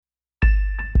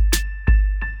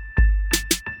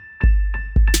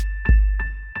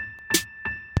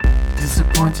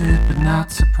Disappointed but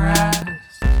not surprised.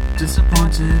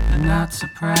 Disappointed but not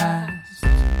surprised.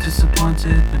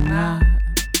 Disappointed but not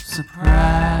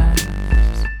surprised.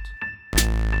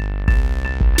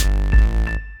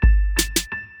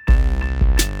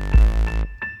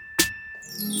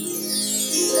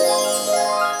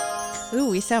 Ooh,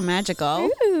 we sound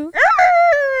magical. Ooh.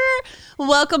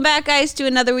 Welcome back, guys, to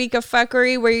another week of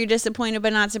fuckery where you're disappointed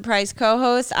but not surprised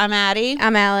co-host. I'm Addie.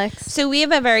 I'm Alex. So we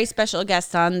have a very special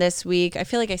guest on this week. I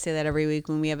feel like I say that every week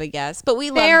when we have a guest, but we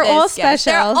love They're this all guest.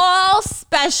 special. They're all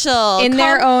special. In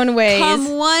their own ways.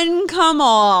 Come one, come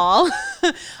all.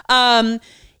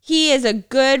 He is a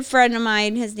good friend of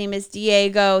mine. His name is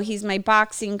Diego. He's my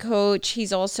boxing coach.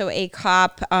 He's also a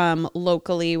cop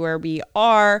locally where we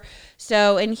are.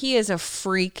 So, and he is a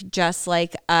freak just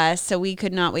like us. So we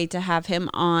could not wait to have him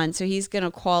on. So he's going to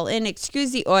call in.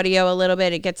 Excuse the audio a little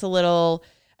bit. It gets a little,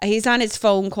 he's on his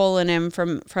phone calling him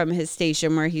from his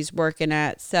station where he's working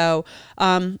at. So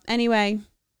anyway,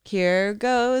 here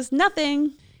goes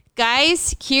nothing.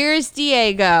 Guys, here's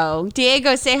Diego.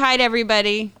 Diego, say hi to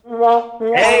everybody.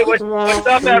 Hey, what's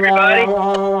up, everybody?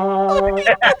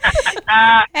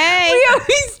 Hey. We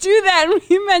always do that, and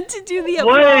we meant to do the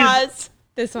applause.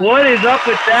 This one. What is up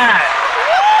with that?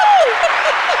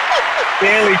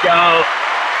 There we go.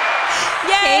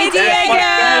 Yay, Hey,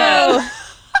 Diego!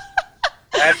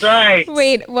 That's right.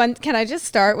 Wait, can I just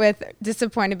start with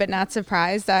disappointed but not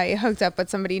surprised? I hooked up with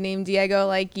somebody named Diego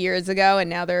like years ago, and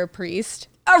now they're a priest.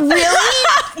 Oh,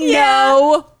 really?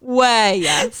 No way.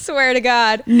 Swear to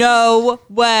God. No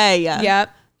way.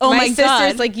 Yep. Oh my sister's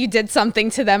God. like, you did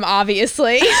something to them,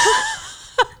 obviously.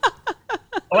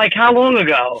 Like, how long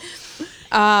ago?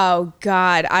 Oh,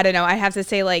 God. I don't know. I have to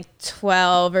say like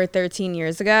 12 or 13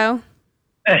 years ago.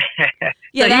 Yeah,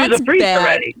 So he that's was a priest bad.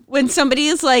 already. When somebody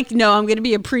is like, no, I'm going to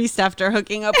be a priest after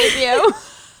hooking up with you.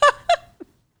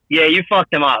 Yeah, you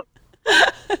fucked him up.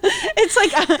 It's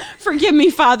like, forgive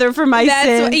me, Father, for my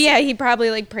sins. Yeah, he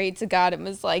probably like prayed to God and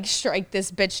was like, strike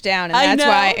this bitch down. And I that's know.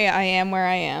 why I am where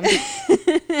I am.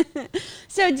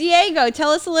 So, Diego, tell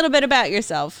us a little bit about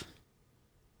yourself.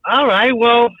 All right.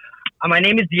 Well, my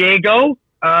name is Diego.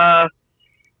 I'm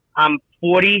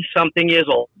 40-something years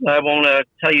old. I won't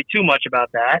tell you too much about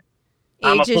that.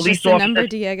 I'm a Age is police just a officer. number,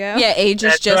 Diego. Yeah, age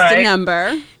is That's just a right.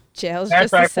 number. Jail's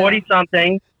That's just a right. cell.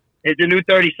 40-something is the new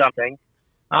 30-something.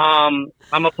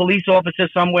 I'm a police officer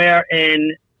somewhere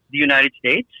in the United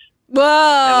States.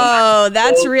 Whoa,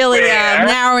 that's really where?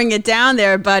 narrowing it down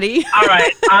there, buddy. All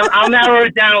right. I'll narrow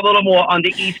it down a little more on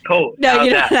the East Coast. No, How's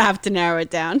you that? don't have to narrow it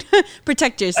down.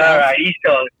 Protect yourself. All right, East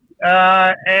Coast.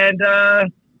 And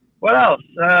what else?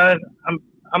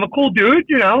 I'm a cool dude,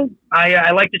 you know.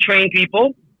 I like to train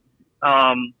people.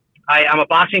 I'm a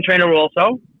boxing trainer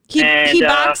also. He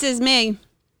boxes me.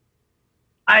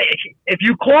 If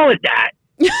you call it that.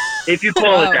 If you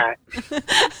call it that.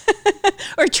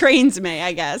 Or trains me,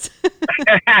 I guess.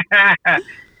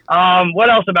 What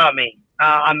else about me?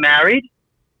 I'm married,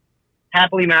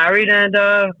 happily married, and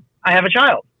I have a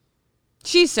child.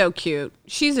 She's so cute.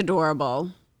 She's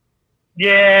adorable.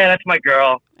 Yeah, that's my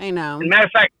girl. I know. As a matter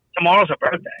of fact, tomorrow's her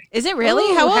birthday. Is it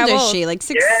really? Ooh, how old how is old? she? Like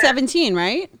Yeah. 17,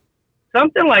 right?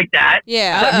 Something like that.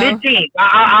 Yeah. Uh-oh. Mid-teens.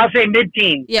 I'll say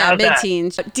mid-teens. Yeah, How's that?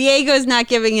 mid-teens. Diego's not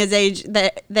giving his age,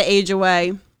 the age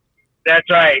away. That's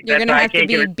right. You're That's going to right. have I can't to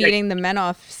be give it- beating the men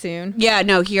off soon. Yeah,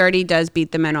 no, he already does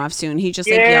beat the men off soon. He just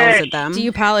like Yeah. yells at them. Do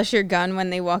you polish your gun when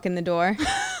they walk in the door?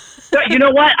 You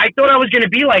know what? I thought I was going to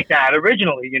be like that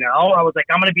originally, you know? I was like,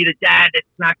 I'm going to be the dad that's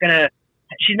not going to,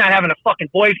 she's not having a fucking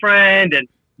boyfriend. And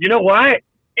you know what?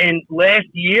 And last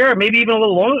year, maybe even a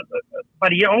little longer,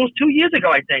 about a year, almost 2 years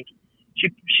ago, I think,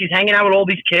 she's hanging out with all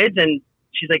these kids and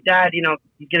she's like, Dad, you know,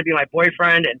 he's going to be my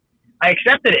boyfriend. And I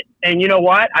accepted it. And you know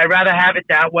what? I'd rather have it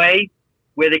that way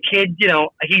where the kid, you know,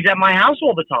 he's at my house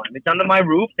all the time. It's under my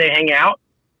roof. They hang out.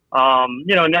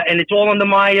 You know, and it's all under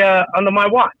my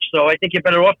watch. So I think you're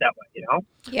better off that way, you know?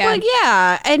 Yeah. Well,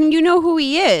 yeah, and you know who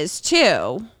he is, too.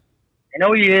 I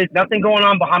know he is. Nothing going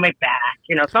on behind my back.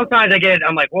 You know, sometimes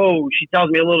I'm like, whoa, she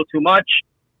tells me a little too much.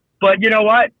 But you know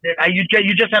what?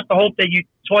 You just have to hope that you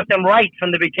taught them right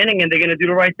from the beginning and they're going to do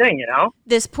the right thing, you know?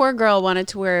 This poor girl wanted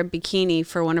to wear a bikini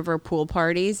for one of her pool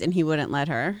parties, and he wouldn't let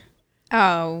her.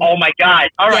 Oh. Oh, my God.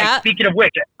 All right. Yeah. Speaking of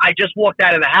which, I just walked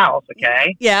out of the house,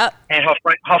 okay? Yeah. And her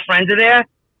friends are there.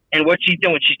 And what's she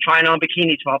doing? She's trying on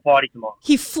bikinis for her party tomorrow.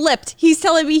 He flipped. He's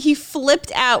telling me he flipped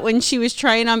out when she was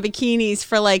trying on bikinis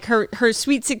for like her her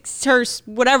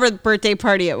whatever birthday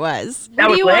party it was. That What do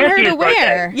was you want last her to year's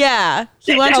wear? birthday. Yeah.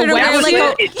 He Yeah, wants her to that wear was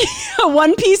like last a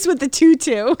one piece with the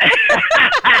tutu.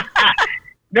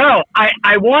 No,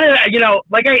 I want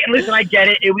to, listen, I get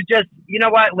it. It was just, you know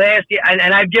what, last year, and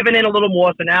I've given in a little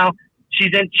more, so now she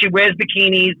wears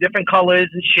bikinis, different colors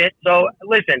and shit. So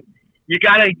listen, you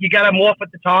gotta morph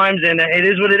at the times, and it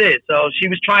is what it is. So she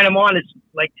was trying them on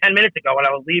like 10 minutes ago when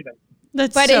I was leaving.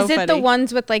 That's But so is it funny. the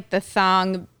ones with like the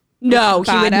thong? No,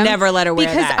 he would bottom? never let her wear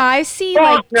Because that. I see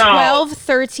Fuck like no. 12,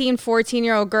 13,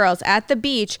 14-year-old girls at the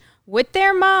beach with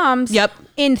their moms Yep.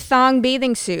 in thong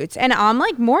bathing suits. And I'm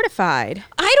like mortified.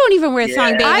 I don't even wear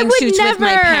thong I bathing would suits with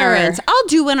my never. parents. I'll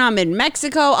do when I'm in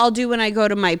Mexico. I'll do when I go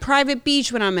to my private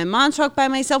beach, when I'm in Montauk by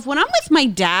myself. When I'm with my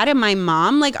dad and my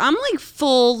mom, like I'm like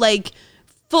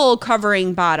full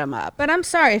covering bottom up. But I'm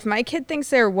sorry, if my kid thinks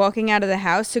they're walking out of the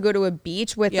house to go to a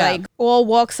beach with Yeah. like all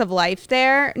walks of life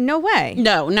there, no way.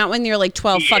 No, not when you're like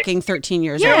 12 fucking 13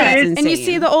 years old. Yeah, That's insane. and you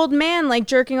see the old man like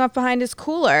jerking off behind his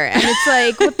cooler, and it's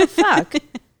like, what the fuck?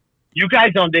 You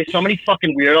guys don't. There's so many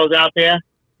fucking weirdos out there.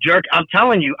 Jerk. I'm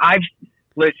telling you. I've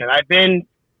been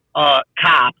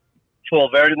cop for a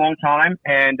very long time,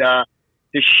 and the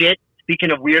shit.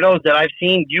 Speaking of weirdos that I've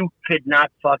seen, you could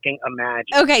not fucking imagine.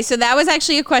 Okay, so that was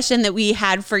actually a question that we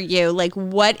had for you. Like,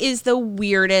 what is the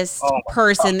weirdest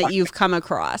person that you've come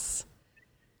across?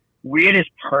 Weirdest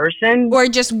person? Or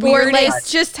just Or weirdest? like,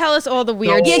 just tell us all the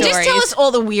weird Yeah, stories. just tell us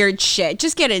all the weird shit.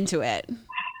 Just get into it.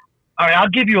 All right, I'll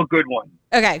give you a good one.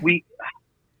 Okay.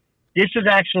 This was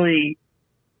actually,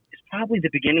 it's probably the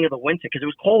beginning of the winter because it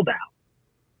was cold out.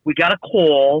 We got a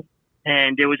call,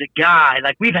 and there was a guy.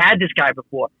 Like we've had this guy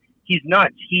before. He's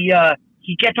nuts. He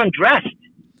gets undressed.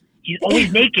 He's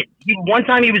always naked. One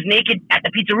time he was naked at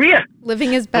the pizzeria.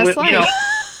 Living his best life. You know,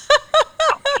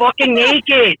 fucking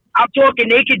naked. I'm talking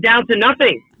naked down to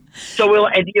nothing. So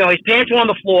his pants were on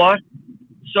the floor.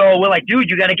 So we're like, dude,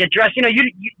 you got to get dressed. You know,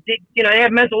 they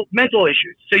have mental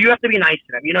issues. So you have to be nice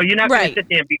to them. You know, you're not going to sit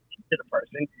there and be mean to the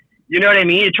person. You know what I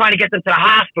mean? You're trying to get them to the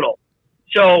hospital.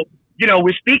 So, you know,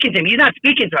 we're speaking to him. He's not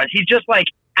speaking to us. He's just like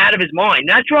out of his mind.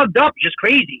 Not drugged up, just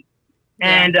crazy.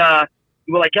 Yeah. And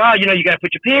we're like, oh, you know, you got to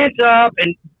put your pants up.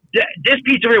 And this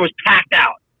pizzeria was packed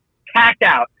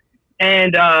out.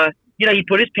 And, you know, he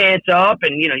put his pants up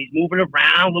and, you know, he's moving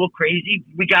around a little crazy.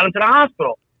 We got him to the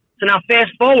hospital. So now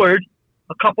fast forward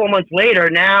a couple of months later,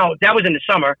 now that was in the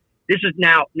summer. This is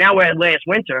now we're at last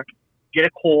winter, get a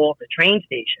call at the train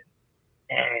station.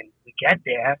 And we get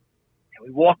there and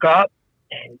we walk up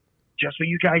and just what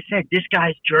you guys said, this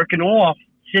guy's jerking off,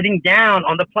 sitting down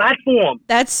on the platform.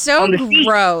 That's so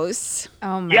gross.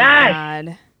 Oh my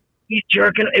God. He's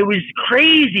jerking. It was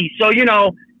crazy. So, you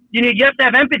know, you have to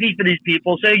have empathy for these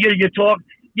people. So you talk,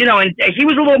 you know, and he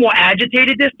was a little more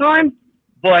agitated this time,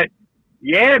 but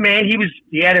yeah, man,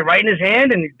 he had it right in his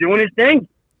hand and he's doing his thing.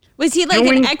 Was he like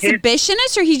an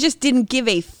exhibitionist or he just didn't give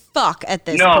a fuck at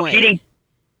this point? No, he didn't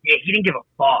give a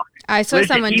fuck. I saw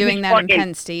someone doing that in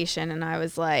Penn Station, and I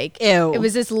was like, ew. It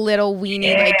was this little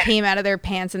weenie like came out of their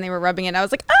pants, and they were rubbing it. I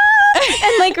was like, ah,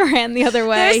 and like ran the other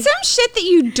way. There's some shit that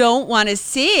you don't want to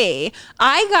see.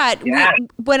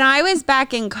 When I was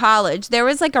back in college, there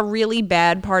was like a really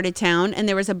bad part of town, and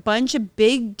there was a bunch of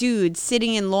big dudes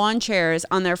sitting in lawn chairs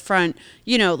on their front,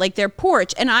 you know, like their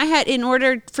porch. And I had, in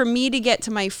order for me to get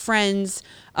to my friend's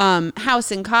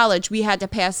house in college, we had to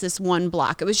pass this one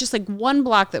block. It was just like one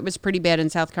block that was pretty bad in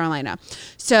South Carolina.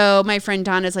 So my friend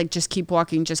Donna's like, just keep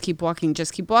walking, just keep walking,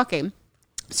 just keep walking.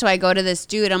 So I go to this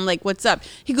dude. I'm like, what's up?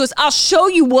 He goes, I'll show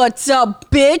you what's up,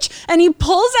 bitch. And he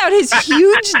pulls out his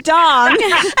huge dong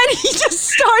and he just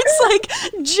starts like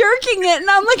jerking it. And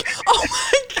I'm like, oh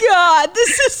my God,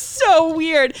 this is so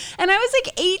weird. And I was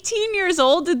like 18 years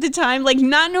old at the time, like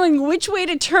not knowing which way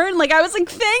to turn. Like I was like,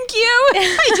 thank you.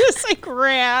 I just like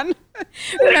ran.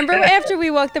 Remember after we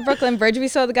walked the Brooklyn Bridge, we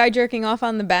saw the guy jerking off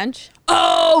on the bench?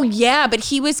 Oh, yeah, but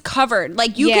he was covered.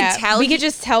 Like, you could tell. We could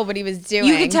just tell what he was doing.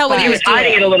 You could tell what he was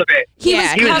hiding it a little bit. He was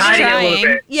hiding it a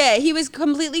little bit. Yeah, he was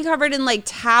completely covered in, like,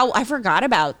 towel. I forgot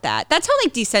about that. That's how,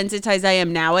 like, desensitized I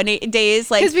am nowadays.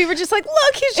 Like, because we were just like,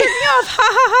 look, he's jerking off, ha,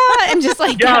 ha, ha, and just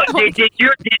like... Yo,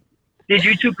 did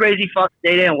you two crazy fucks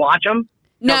stay there and watch him?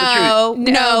 No,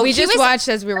 we just watched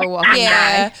as we were walking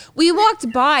by. We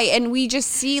walked by and we just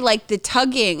see like the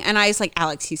tugging, and I was like,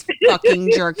 Alex, he's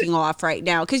fucking jerking off right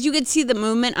now, because you could see the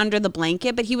movement under the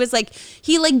blanket, but he was like,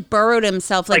 he like burrowed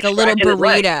himself like a little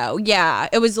burrito. Yeah,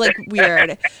 it was like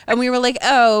weird, and we were like,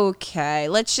 okay,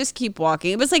 let's just keep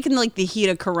walking. It was like in like the heat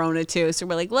of Corona too, so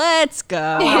we're like, let's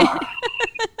go.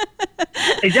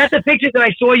 Is that the picture that I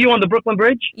saw you on the Brooklyn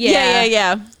Bridge?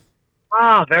 Yeah.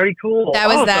 Ah, very cool. That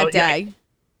was that day.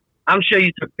 I'm sure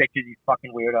you took pictures, you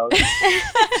fucking weirdos.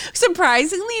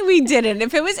 Surprisingly, we didn't.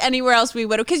 If it was anywhere else, we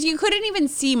would have, because you couldn't even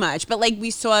see much, but like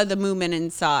we saw the movement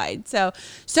inside. So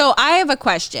I have a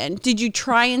question. Did you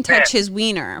try and touch his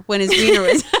wiener when his wiener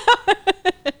was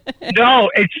No,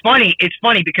 it's funny. It's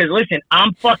funny because, listen,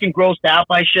 I'm fucking grossed out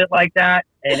by shit like that,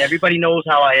 and everybody knows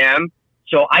how I am.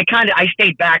 So I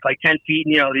stayed back like 10 feet,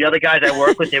 and, the other guys I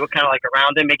work with, they were kind of like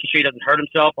around him, making sure he doesn't hurt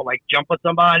himself or like jump on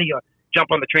somebody or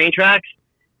jump on the train tracks.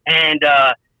 And,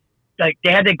 like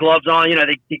they had their gloves on,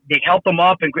 they helped him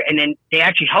up and then they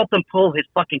actually helped him pull his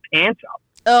fucking pants up.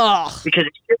 Ugh. Because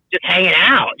it's just hanging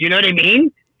out. You know what I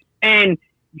mean? And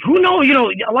who knows,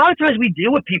 a lot of times we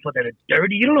deal with people that are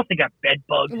dirty. You don't know if they got bed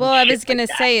bugs. Well, I was going to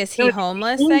say, is he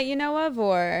homeless that you know of,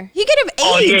 or? He could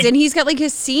have AIDS and he's got like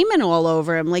his semen all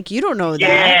over him. Like, you don't know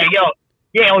that.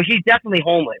 Yeah, he's definitely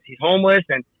homeless. He's homeless,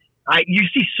 and you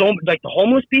see like the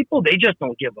homeless people, they just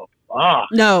don't give a fuck.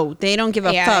 No, they don't give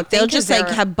a fuck. They'll just like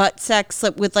have butt sex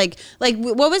with like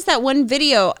what was that one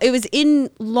video? It was in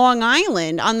Long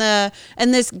Island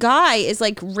and this guy is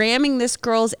like ramming this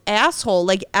girl's asshole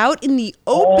like out in the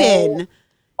open.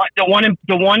 The one at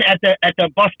the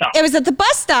bus stop. It was at the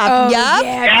bus stop. Oh, Yup.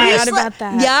 yeah, I forgot about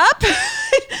that. Yup.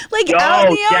 Like out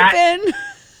in the open.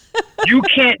 You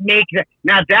can't make that.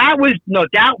 Now that was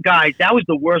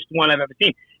the worst one I've ever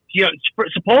seen.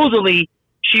 Supposedly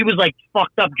she was like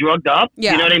fucked up, drugged up.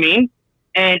 Yeah. You know what I mean?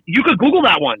 And you could Google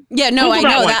that one. Yeah, no, Google I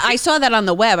know that. I saw that on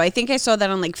the web. I think I saw that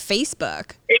on like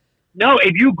Facebook.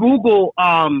 If you Google,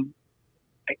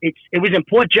 it was in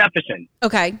Port Jefferson.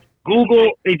 Okay.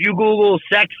 If you Google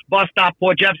sex bus stop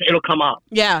Port Jefferson, it'll come up.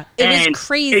 Yeah, it was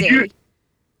crazy.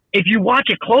 If you watch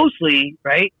it closely,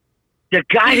 right, the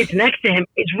guy that's next to him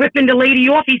is ripping the lady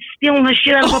off. He's stealing her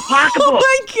shit out of her pocketbook.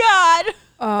 Oh my God.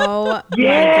 Oh,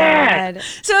 yeah. my God.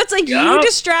 So it's like, you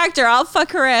distract her, I'll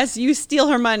fuck her ass, you steal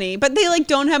her money. But they like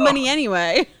don't have money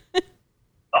anyway.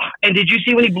 And did you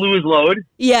see when he blew his load?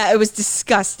 Yeah, it was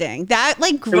disgusting. That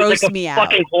like grossed me out.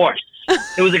 Fucking horse.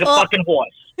 It was like a fucking horse.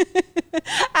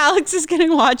 Alex is going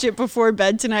to watch it before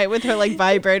bed tonight with her like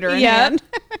vibrator in hand.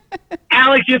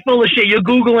 Alex, you're full of shit. You're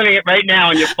Googling it right now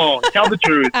on your phone. Tell the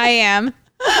truth. I am.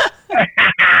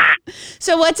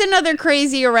 So what's another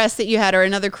crazy arrest that you had, or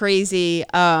another crazy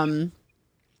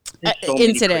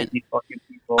incident?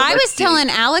 I was telling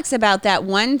Alex about that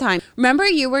one time. Remember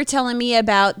you were telling me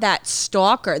about that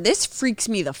stalker. This freaks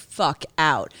me the fuck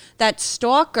out. That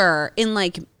stalker in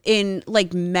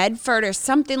Medford or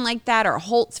something like that, or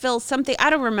Holtsville, something. I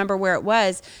don't remember where it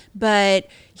was, but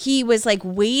he was like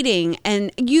waiting,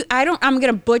 and I'm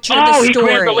gonna butcher the story. He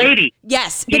grabbed the lady.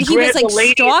 Yes, but he was like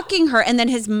stalking her, and then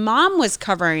his mom was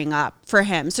covering up for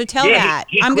him. So tell that.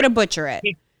 I'm gonna butcher it.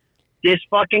 This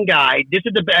fucking guy. This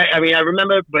is the best. I mean, I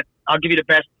remember, but I'll give you the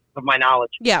best of my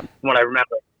knowledge. Yeah, from what I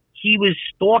remember. He was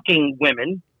stalking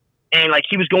women. And like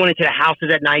he was going into the houses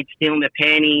at night, stealing their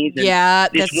panties. And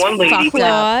this one lady,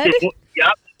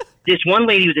 this one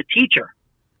lady was a teacher,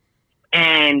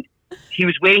 and he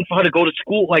was waiting for her to go to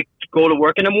school, like to go to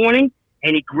work in the morning.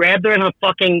 And he grabbed her in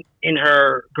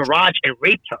her garage and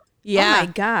raped her. Yeah, oh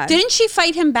my God! Didn't she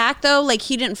fight him back though? Like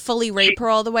he didn't fully rape her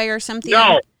all the way or something?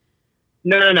 No.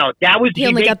 That was he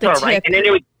only got the tip. Right? And then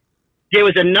there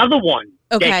was another one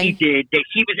that he did. That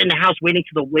he was in the house waiting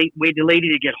for the lady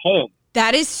to get home.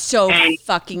 That is so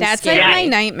fucking that's scary. That's like my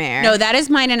nightmare. No, that is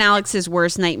mine and Alex's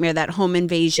worst nightmare, that home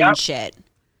invasion shit.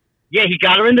 Yeah, he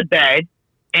got her in the bed,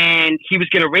 and he was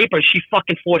going to rape her. She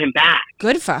fucking fought him back.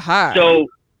 Good for her. So,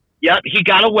 he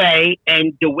got away,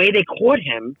 and the way they caught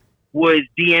him was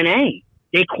DNA.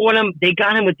 They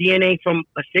got him with DNA from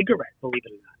a cigarette, believe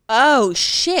it or not. Oh,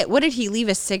 shit. What, did he leave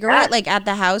a cigarette like at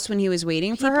the house when he was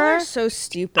waiting for her? People are so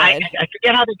stupid. I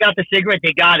forget how they got the cigarette.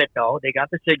 They got it, though. They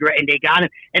got the cigarette, and they got him.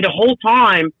 And the whole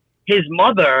time, his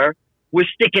mother was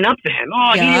sticking up for him.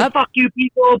 Oh, he didn't fuck you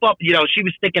people. But, she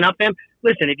was sticking up for him.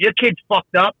 Listen, if your kid's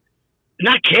fucked up,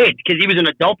 not kid, because he was an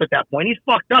adult at that point. He's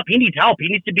fucked up. He needs help. He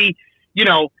needs to be,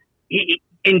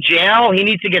 in jail. He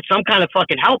needs to get some kind of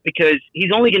fucking help because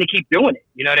he's only going to keep doing it.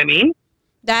 You know what I mean?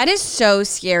 That is so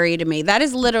scary to me. That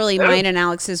is literally mine and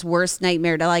Alex's worst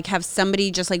nightmare, to like have somebody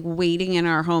just like waiting in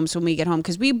our homes when we get home.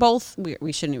 Because we both,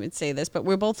 we shouldn't even say this, but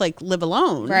we're both like live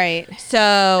alone. Right.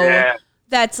 So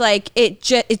that's like,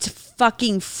 it's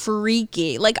fucking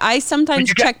freaky. Like I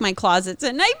sometimes check my closets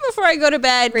at night before I go to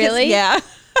bed. Really? Yeah.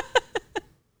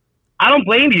 I don't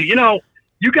blame you.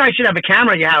 You guys should have a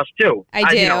camera in your house too. I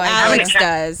do. Alex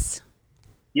does.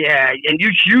 Yeah, and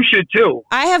you should too.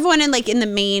 I have one in the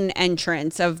main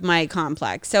entrance of my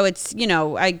complex, so it's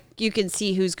you can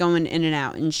see who's going in and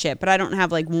out and shit. But I don't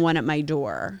have like one at my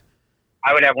door.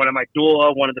 I would have one at my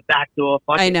door, one at the back door.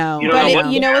 Fuck I it. know. You don't know But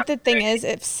what you know will what the happen. thing is?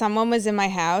 If someone was in my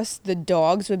house, the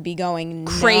dogs would be going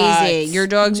Crazy. nuts. Your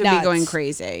dogs would be Nuts. going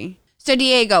crazy. So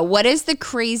Diego, what is the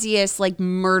craziest like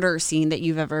murder scene that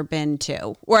you've ever been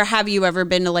to? Or have you ever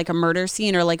been to like a murder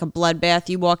scene or like a bloodbath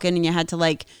you walk in and you had to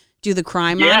like do the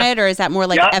crime on Yeah. it? Or is that more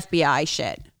like Yeah. FBI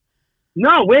shit?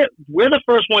 No, we're the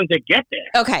first ones that get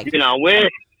there. Okay. You know, we're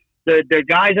the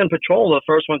guys in patrol are the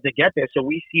first ones that get there, so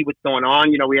we see what's going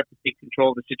on. You know, we have to take control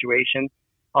of the situation.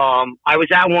 I was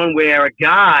at one where a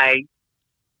guy,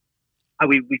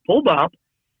 we pulled up,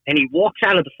 and he walks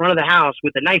out of the front of the house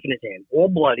with a knife in his hand, all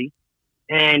bloody,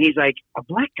 and he's like, "A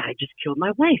black guy just killed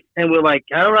my wife," and we're like,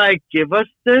 "All right, give us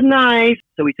the knife."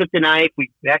 So we took the knife, we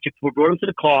brought him to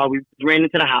the car, we ran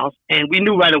into the house, and we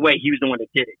knew right away he was the one that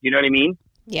did it. You know what I mean?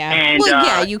 Yeah. And Well,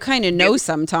 yeah, you kind of know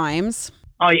sometimes.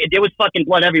 oh yeah, there was fucking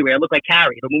blood everywhere. It looked like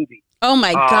Carrie, the movie. Oh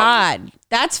my God.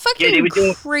 That's they fucking were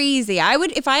doing- crazy.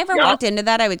 If I ever Yeah. walked into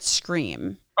that, I would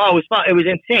scream. Oh, it was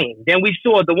insane. Then we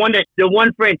saw the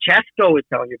one Francesco was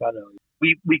telling you about earlier.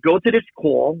 We go to this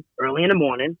call early in the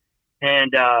morning,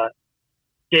 and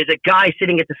there's a guy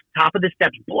sitting at the top of the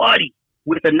steps, bloody,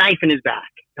 with a knife in his back.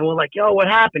 And we're like, "Yo, what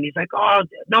happened?" He's like, "Oh,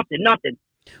 nothing."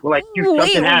 We're like, "Dude,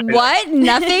 Wait, something happened." what?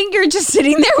 Nothing? You're just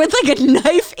sitting there with like a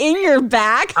knife in your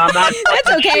back? I'm not. That's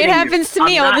fucking okay. shitting It you. happens to I'm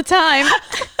me all not. the time.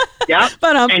 Yeah.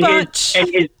 But I'm And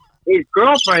his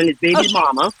girlfriend, his baby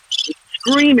mama, was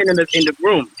screaming in the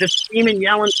room, just screaming,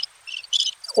 yelling,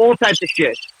 all types of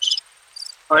shit.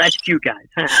 Oh, that's cute, guys.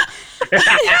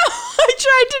 I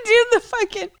tried to do the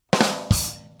fucking.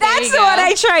 That's you what go.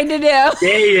 I tried to do.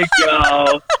 There you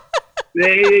go.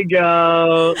 There you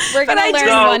go. We're But gonna I learn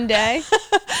just- one day.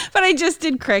 But I just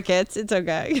did crickets. It's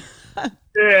okay.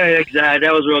 Yeah, exactly.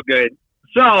 That was real good.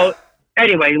 So,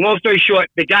 anyway, long story short,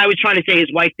 the guy was trying to say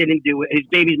his wife didn't do it. His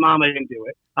baby's mama didn't do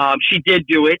it. She did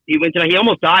do it. He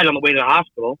almost died on the way to the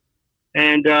hospital.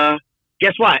 And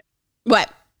guess what?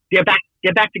 What? They're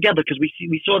back together because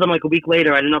we saw them like a week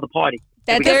later at another party.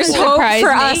 That We got There's doesn't called. hope surprise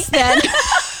for me. us then.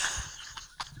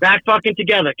 Back fucking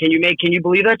together. Can you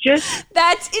believe that shit?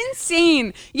 That's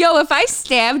insane. Yo, if I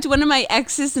stabbed one of my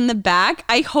exes in the back,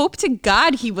 I hope to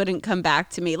God he wouldn't come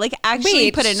back to me. Like, actually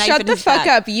Wait, put a knife shut in the his fuck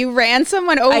back. up. You ran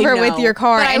someone over with know, your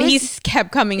car but I and was- he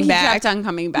kept coming He back. kept on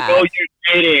coming back. Oh,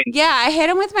 you're kidding. Yeah, I hit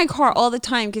him with my car all the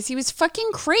time because he was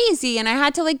fucking crazy and I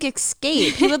had to like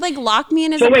escape. He would like lock me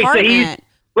in his So wait, apartment.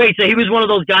 so he was one of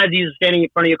those guys that used to standing in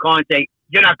front of your car and say,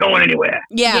 "You're not going anywhere."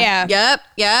 Yeah. Yeah.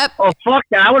 Yep. Oh, fuck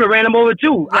that. I would have ran him over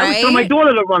too. I would tell my Right?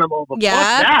 daughter to run him over. Fuck Yeah,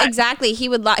 that. exactly. He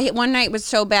would one night was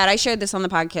so bad. I shared this on the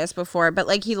podcast before, but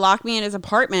like he locked me in his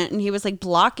apartment and he was like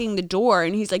blocking the door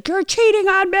and he's like, "You're cheating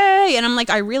on me." And I'm like,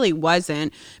 I really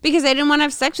wasn't because I didn't want to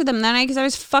have sex with him that night because I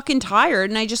was fucking tired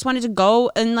and I just wanted to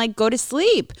go to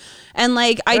sleep. And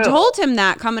like I Yeah. told him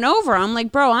that coming over. I'm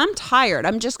like, "Bro, I'm tired.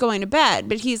 I'm just going to bed."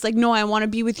 But he's like, "No, I want to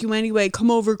be with you anyway.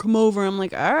 Come over." I'm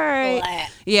like, "All right."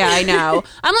 Yeah, I know.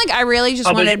 I'm like, I really just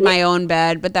Oh, but wanted you- my own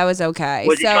bed, but that was okay.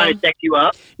 Was he trying to sex you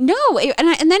up? No,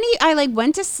 and then I like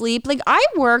went to sleep. Like I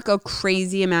work a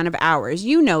crazy amount of hours,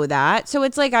 you know that. So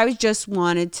it's like I was just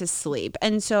wanted to sleep,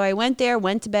 and so I went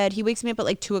to bed. He wakes me up at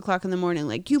like 2:00 in the morning,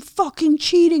 like you fucking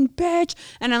cheating bitch,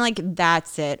 and I'm like,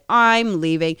 that's it, I'm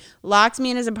leaving. Locks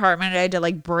me in his apartment. I had to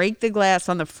like break the glass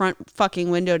on the front fucking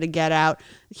window to get out.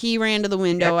 He ran to the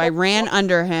window. I ran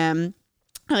under him.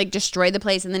 I like destroyed the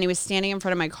place, and then he was standing in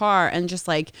front of my car and just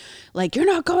like you're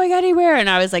not going anywhere, and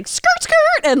I was like skirt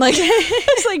and like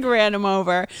just like ran him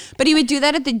over. But he would do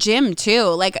that at the gym too.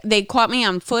 Like they caught me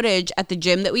on footage at the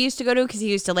gym that we used to go to because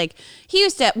he used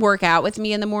to work out with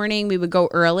me in the morning. We would go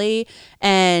early,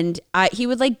 and he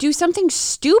would like do something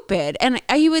stupid, and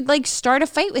he would like start a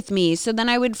fight with me. So then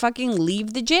I would fucking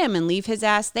leave the gym and leave his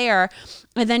ass there.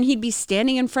 And then he'd be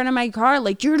standing in front of my car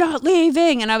like, "You're not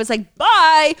leaving." And I was like,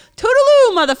 "Bye,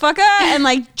 toodaloo, motherfucker." And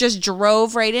like just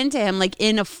drove right into him like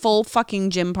in a full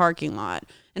fucking gym parking lot.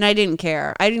 And I didn't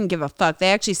care. I didn't give a fuck.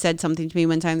 They actually said something to me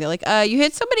one time. They're like, "You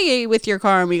hit somebody with your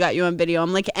car and we got you on video."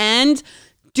 I'm like, "And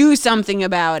do something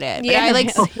about it." But Yeah. I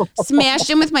like smashed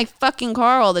him with my fucking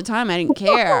car all the time. I didn't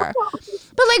care.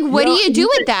 But like, what do you do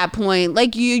at that point?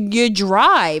 Like you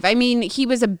drive. I mean, he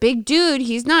was a big dude.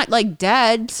 He's not like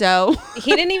dead. So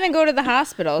He didn't even go to the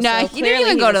hospital. no, so he didn't clearly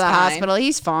even go to was the fine. hospital.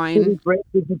 He's fine. Did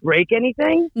you break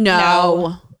anything?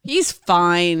 No, he's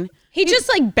fine. He just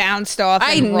like bounced off.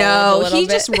 I And rolled a know. little He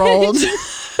bit. just rolled.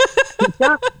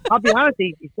 I'll be honest,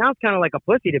 he sounds kind of like a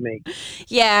pussy to me.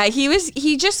 Yeah, he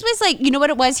just was like, you know what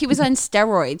it was? He was on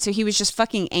steroids. So he was just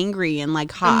fucking angry and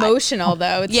like hot. Emotional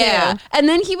though. Too. Yeah. And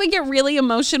then he would get really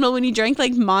emotional when he drank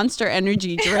like Monster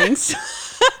Energy drinks.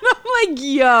 And I'm like,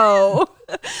 yo.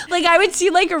 Like, I would see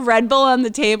like a Red Bull on the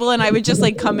table and I would just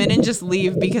like come in and just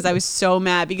leave because I was so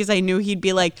mad because I knew he'd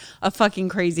be like a fucking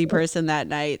crazy person that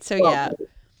night. So yeah.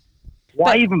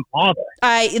 Why even bother?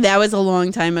 That was a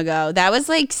long time ago. That was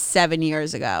like 7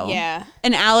 years ago. Yeah.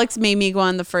 And Alex made me go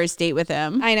on the first date with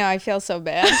him. I know. I feel so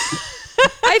bad.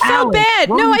 I felt Alex, bad.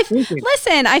 what No, were you thinking?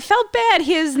 listen, I felt bad.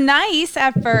 He was nice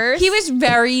at first. He was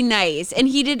very nice and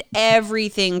he did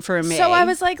everything for me. So I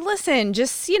was like, listen,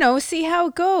 just, see how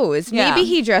it goes. Yeah. Maybe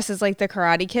he dresses like the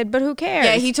Karate Kid, but who cares?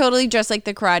 Yeah, he totally dressed like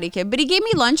the Karate Kid, but he gave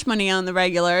me lunch money on the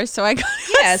regular, so I got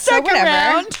Yeah, so stuck whatever.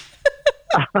 around.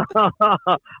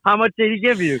 How much did he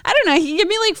give you? I don't know. He gave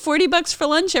me like $40 for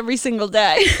lunch every single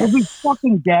day. Every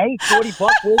fucking day? $40?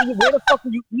 Where the fuck are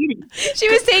you eating? She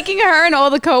was taking her and all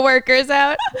the coworkers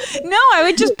out. No, I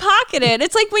would just pocket it.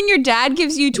 It's like when your dad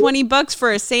gives you $20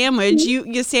 for a sandwich.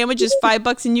 Your sandwich is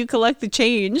 $5 and you collect the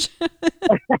change.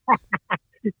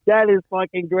 That is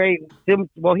fucking great.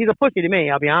 Well, he's a pussy to me,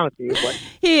 I'll be honest with you. But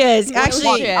He is. What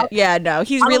Actually, shit. yeah, no.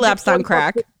 He's I don't relapsed get on $40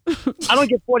 crack. I don't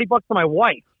get $40 to my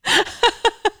wife.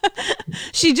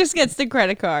 She just gets the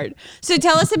credit card. So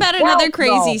tell us about another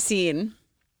crazy no. scene.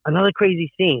 Another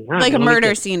crazy scene. All right, Like a let me murder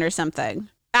think. scene or something.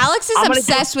 Alex is I'm gonna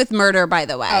obsessed with murder, by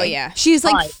the way. Oh, yeah. She's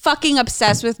like Right. fucking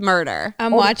obsessed with murder.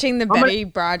 I'm watching the gonna- Betty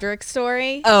Broderick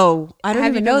story. Oh, I don't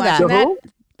Have even you been know that. watching that? Who?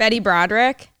 Betty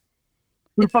Broderick.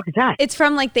 Who the fuck is that? It's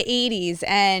from like the 80s,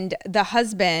 and the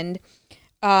husband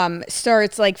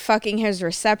starts like fucking his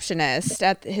receptionist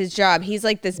at his job. He's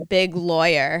like this big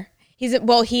lawyer. He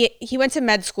went to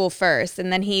med school first,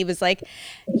 and then he was like,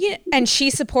 yeah, and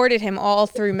she supported him all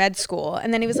through med school.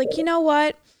 And then he was like, you know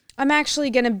what? I'm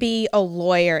actually going to be a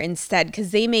lawyer instead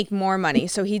because they make more money.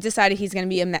 So he decided he's going to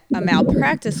be a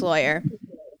malpractice lawyer.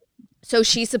 So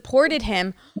she supported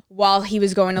him while he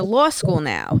was going to law school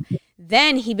now.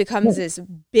 Then he becomes this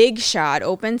big shot,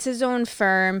 opens his own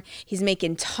firm. He's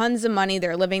making tons of money.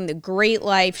 They're living the great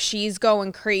life. She's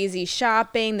going crazy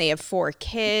shopping. They have 4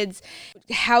 kids.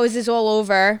 How is this all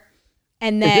over?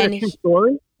 And Is it then a true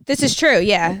story? this is true.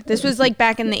 Yeah. This was like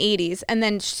back in the 80s. And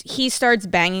then he starts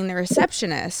banging the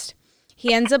receptionist.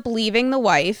 He ends up leaving the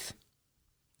wife.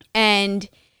 And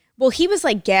well, he was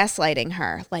like gaslighting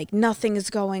her, like nothing is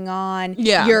going on.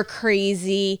 Yeah. You're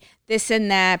crazy, this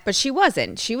and that. But she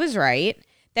wasn't. She was right.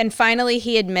 Then finally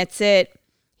he admits it.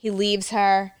 He leaves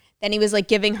her. Then he was like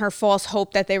giving her false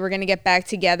hope that they were going to get back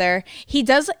together. He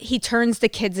turns the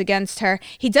kids against her.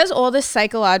 He does all this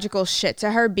psychological shit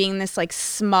to her, being this like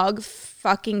smug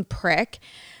fucking prick.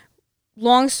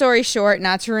 Long story short,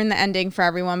 not to ruin the ending for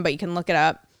everyone, but you can look it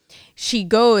up. She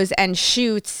goes and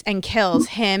shoots and kills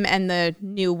him and the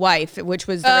new wife, which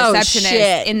was the Oh, receptionist,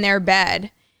 shit. in their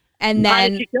bed. And How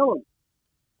then did she kill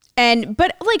him?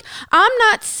 but like, I'm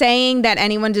not saying that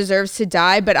anyone deserves to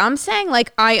die, but I'm saying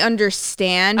like I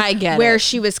understand I get where it.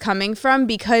 she was coming from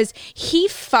because he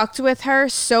fucked with her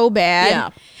so bad. Yeah.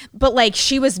 But like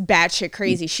she was batshit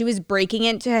crazy. She was breaking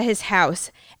into his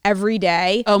house every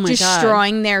day, Oh my God.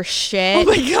 destroying their shit.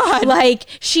 Oh my God. Like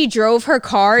she drove her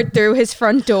car through his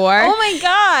front door. Oh my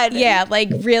God. Yeah, like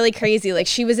really crazy. Like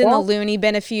she was in the loony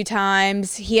bin a few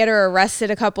times. He had her arrested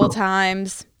a couple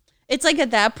times. It's like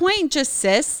at that point, just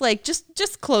sis, like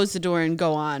just close the door and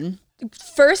go on.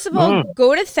 First of all,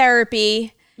 go to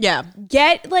therapy. Yeah.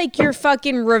 Get like your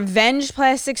fucking revenge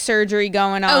plastic surgery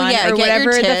going on, Oh, yeah, or get your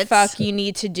whatever the tits. fuck you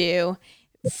need to do.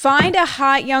 Find a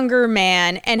hot younger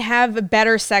man and have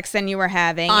better sex than you were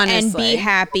having, and Honestly. be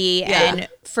happy Yeah. and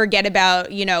forget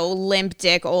about limp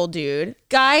dick old dude.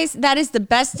 Guys, that is the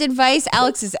best advice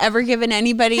Alex has ever given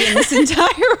anybody in this entire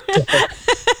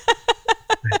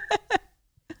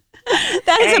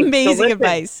That is Hey, so amazing listen.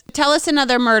 advice. Tell us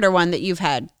another murder one that you've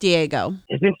had, Diego.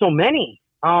 There's been so many.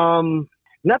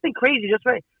 Nothing crazy, just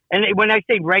right. And when I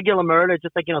say regular murder,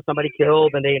 just like somebody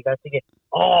killed and they investigate.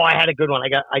 Oh, I had a good one.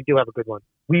 I do have a good one.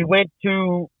 We went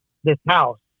to this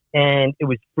house and it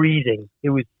was freezing. It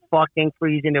was fucking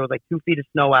freezing. There was like 2 feet of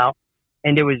snow out,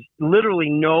 and there was literally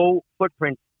no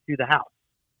footprints to the house.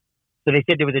 So they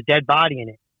said there was a dead body in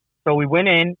it. So we went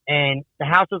in, and the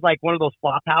house was like one of those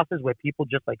flop houses where people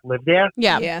just like live there.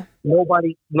 Yeah.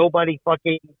 Nobody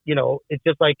fucking, it's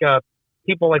just like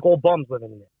people like old bums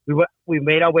living in it. We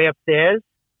made our way upstairs,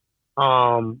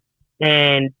 and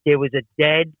there was a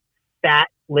dead fat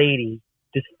lady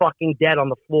just fucking dead on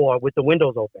the floor with the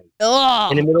windows open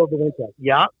in the middle of the winter.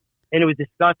 Yeah. And it was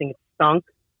disgusting. It stunk.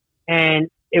 And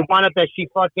it wound up that she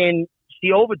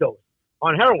overdosed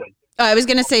on heroin. I was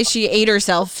going to say she ate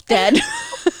herself dead.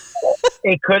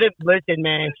 It could have, listen,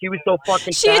 man, she was so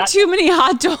fucking She had fat. too many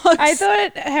hot dogs. I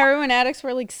thought heroin addicts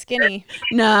were like skinny.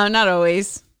 No, not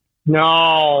always.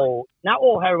 No, not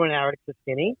all heroin addicts are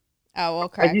skinny. Oh, well,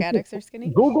 crack addicts are skinny.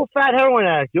 Google fat heroin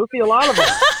addicts. You'll see a lot of them.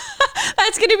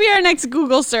 That's going to be our next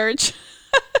Google search.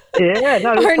 Yeah,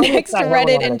 no, Our next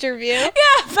Reddit interview. Yeah,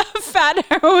 fat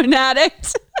heroin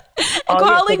addict.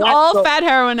 Calling so all fat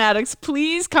heroin addicts,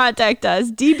 please contact us.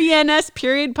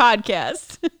 DBNS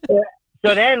podcast.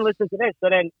 So then, listen to this. So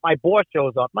then my boss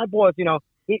shows up. My boss,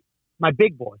 my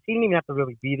big boss. He didn't even have to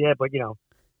really be there, but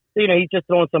he's just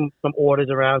throwing some orders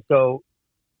around. So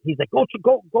he's like, go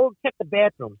check the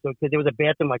bathroom. So because there was a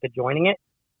bathroom like adjoining it,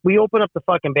 we open up the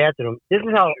fucking bathroom. This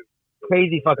is how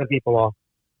crazy fucking people are.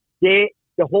 The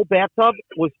whole bathtub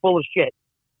was full of shit.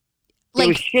 There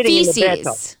was shitting in the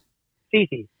bathtub.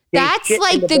 Feces. That's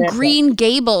like the Green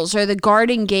Gables or the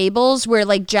Garden Gables where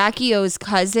like Jackie O's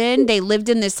cousin, they lived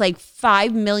in this like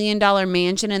 $5 million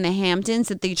mansion in the Hamptons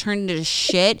that they turned into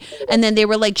shit. And then they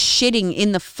were like shitting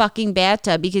in the fucking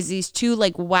bathtub because these two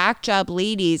like whack job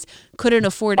ladies couldn't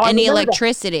afford any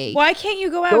electricity. Why can't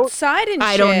you go outside and shit?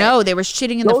 I don't know. They were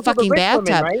shitting in the fucking bathtub.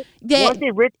 Women, right?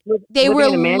 They were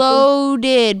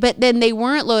loaded, but then they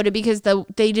weren't loaded because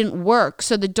they didn't work.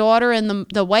 So the daughter and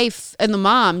the wife and the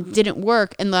mom didn't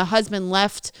work, and the husband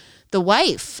left the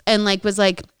wife and like was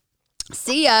like,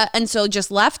 see ya, and so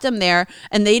just left them there,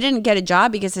 and they didn't get a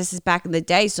job because this is back in the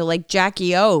day. So like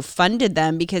Jackie O funded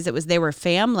them because they were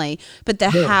family, but the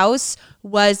house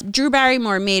was Drew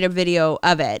Barrymore made a video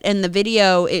of it, and the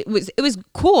video it was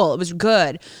cool, it was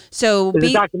good. So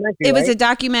it was a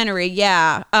documentary,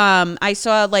 yeah. I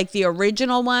saw like the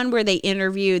original one where they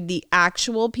interviewed the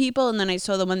actual people, and then I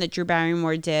saw the one that Drew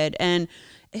Barrymore did, and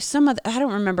I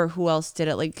don't remember who else did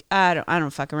it. Like, I don't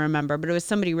fucking remember, but it was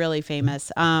somebody really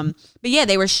famous. But yeah,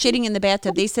 they were shitting in the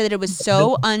bathtub. They said that it was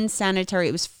so unsanitary.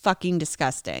 It was fucking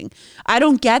disgusting. I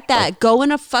don't get that. Go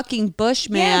in a fucking bush,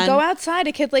 man. Yeah, go outside.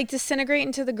 It could like disintegrate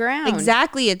into the ground.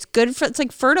 Exactly. It's good it's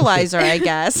like fertilizer, I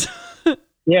guess.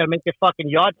 Yeah, make your fucking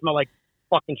yard smell like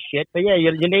fucking shit. But yeah,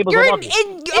 your neighbors are lucky.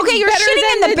 You're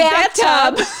shitting in the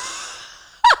bathtub.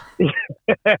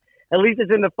 At least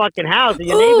it's in the fucking house, and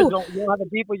your neighbors you don't have to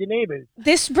beef with your neighbors.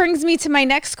 This brings me to my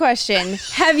next question.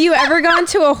 Have you ever gone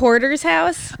to a hoarder's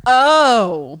house?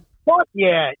 Oh. Fuck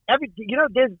yeah. That's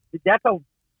a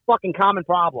fucking common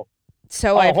problem.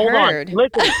 So I've heard.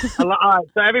 Hold on. Listen, all right,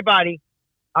 so everybody,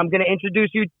 I'm going to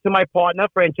introduce you to my partner,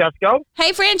 Francesco.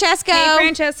 Hey, Francesco.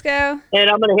 And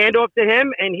I'm going to hand off to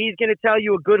him, and he's going to tell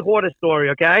you a good hoarder story,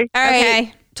 okay? All right.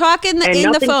 Okay. Talk in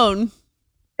the phone.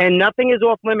 And nothing is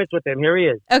off limits with him. Here he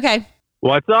is. Okay.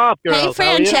 What's up, girls? Hey,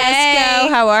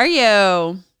 Francesco. How are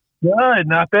you? Good.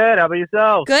 Not bad. How about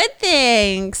yourself? Good,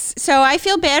 thanks. So I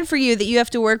feel bad for you that you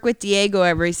have to work with Diego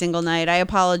every single night. I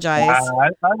apologize. I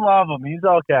love him. He's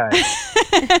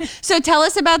okay. So tell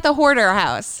us about the hoarder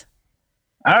house.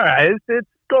 All right. It's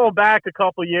going back a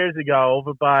couple years ago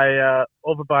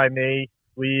over by me.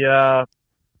 We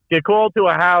get called to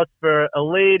a house for a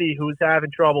lady who's having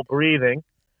trouble breathing.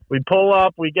 We pull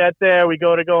up, we get there, we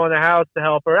go in the house to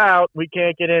help her out. We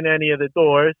can't get in any of the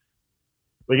doors.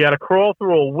 We got to crawl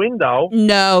through a window.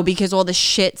 No, because all the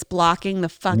shit's blocking the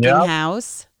fucking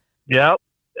house. Yep.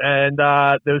 And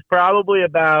there's probably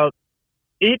about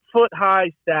 8 foot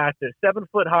high stacked, there's 7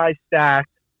 foot high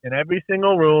stacked in every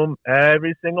single room,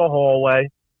 every single hallway.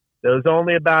 There was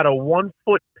only about a 1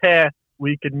 foot path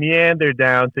we could meander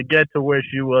down to get to where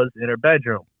she was in her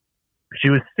bedroom. She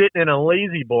was sitting in a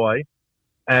lazy boy.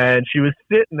 And she was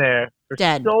sitting there for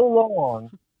so long,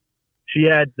 she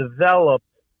had developed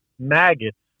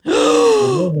maggots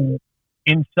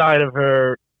inside of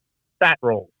her fat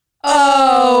rolls.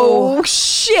 Oh,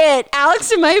 shit.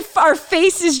 Alex and our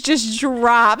faces just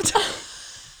dropped.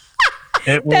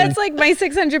 That's like my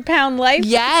 600-pound life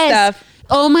stuff.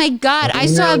 Oh, my God. I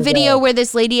saw a video where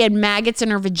this lady had maggots in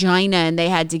her vagina and they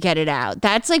had to get it out.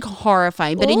 That's like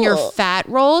horrifying. But in your fat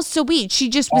rolls? So wait, she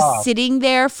just was sitting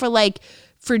there for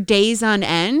days on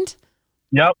end?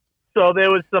 Yep. So there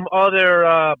was some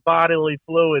other bodily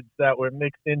fluids that were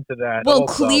mixed into that. Well,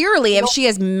 also. Clearly, if she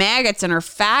has maggots in her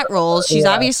fat rolls, she's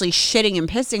obviously shitting and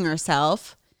pissing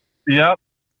herself. Yep.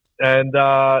 And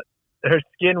her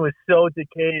skin was so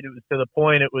decayed, it was to the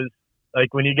point it was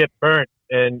like when you get burnt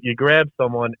and you grab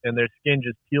someone and their skin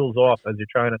just peels off as you're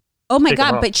trying to. Oh, my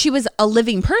God. But she was a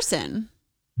living person.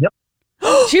 Yep.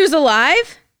 She was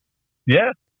alive?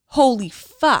 Yeah. Holy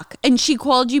fuck. And she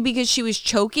called you because she was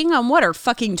choking on what? Her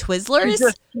fucking Twizzlers?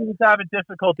 She was having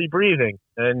difficulty breathing.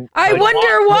 And I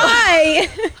wonder why.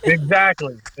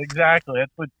 Exactly.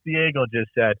 That's what Diego just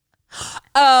said.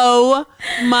 Oh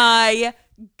my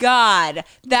God.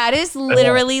 That is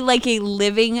literally like a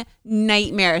living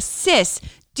nightmare. Sis,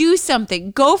 do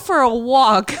something. Go for a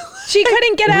walk. She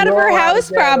couldn't get out of her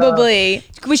house probably.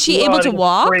 Was she able to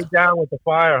walk? Straight down with the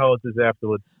fire hoses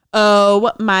afterwards.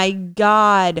 Oh my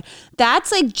God.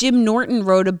 That's like Jim Norton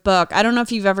wrote a book. I don't know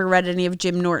if you've ever read any of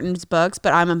Jim Norton's books,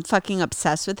 but I'm fucking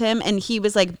obsessed with him. And he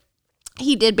was like,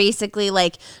 he did basically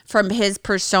like from his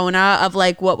persona of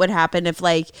like what would happen if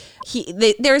like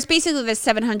there was basically this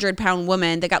 700-pound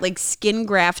woman that got like skin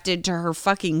grafted to her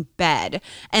fucking bed,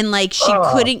 and like she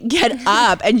couldn't get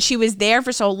up, and she was there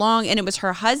for so long, and it was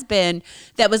her husband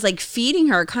that was like feeding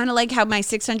her, kind of like how my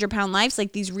 600-pound lives,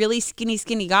 like these really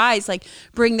skinny guys like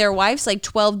bring their wives like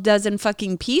 12 dozen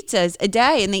fucking pizzas a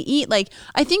day, and they eat like,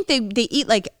 I think they eat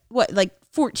like what, like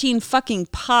 14 fucking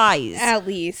pies. At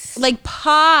least. Like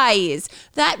pies.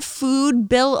 That food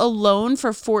bill alone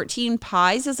for 14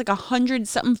 pies is like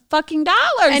 $100-something fucking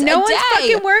dollars. And no one's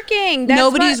fucking working.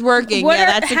 Nobody's working.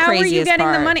 Yeah, that's the craziest part. How are you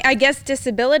getting the money? I guess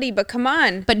disability, but come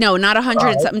on. But no, not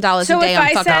 $100-something a day. So if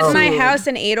I sat in my house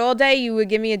and ate all day, you would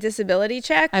give me a disability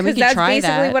check? Because that's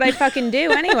basically what I fucking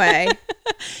do anyway.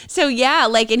 So yeah,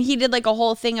 like, and he did like a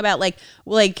whole thing about like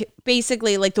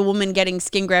basically like the woman getting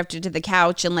skin grafted to the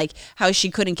couch, and like how she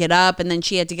couldn't get up, and then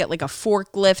she had to get like a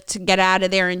forklift to get out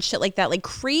of there and shit like that, like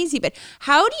crazy. But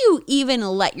how do you even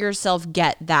let yourself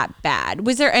get that bad?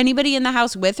 Was there anybody in the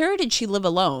house with her, or did she live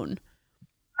alone?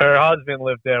 Her husband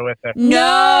lived there with her.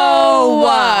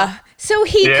 No. So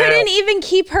he couldn't even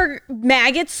keep her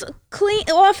maggots clean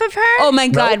off of her? Oh my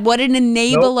God, what an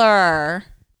enabler.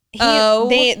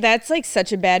 That's like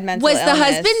such a bad mental illness. Was the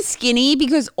husband skinny?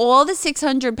 Because all the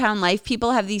 600-pound life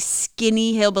people have these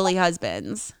skinny hillbilly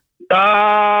husbands.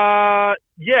 Yeah.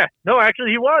 No,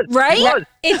 actually he was. Right? He was.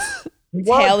 It's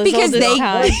because they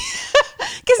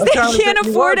can't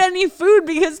afford any food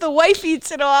because the wife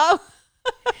eats it all.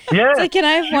 Yeah. It's like, can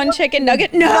I have one chicken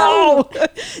nugget? No.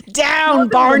 Down,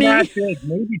 Barney.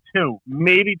 Maybe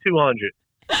 200.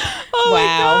 Oh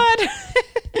wow. My God.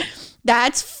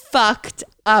 That's fucked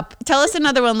up. Tell us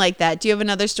another one like that. Do you have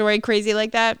another story crazy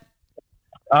like that?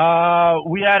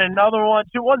 We had another one.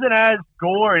 It wasn't as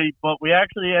gory, but we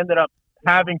actually ended up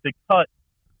having to cut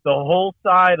the whole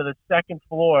side of the second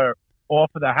floor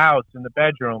off of the house in the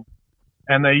bedroom.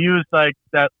 And they used like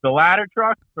the ladder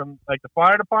truck from like the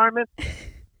fire department,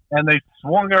 and they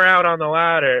swung her out on the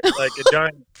ladder like a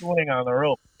giant swing on the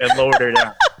rope and lowered her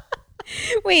down.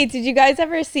 Wait, did you guys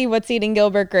ever see What's Eating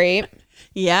Gilbert Grape?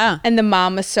 Yeah. And the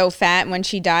mom was so fat, and when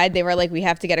she died, they were like, we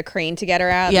have to get a crane to get her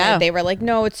out. Yeah. And they were like,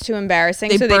 no, it's too embarrassing.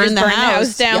 They so they just burned the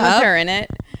house down Yep. with her in it.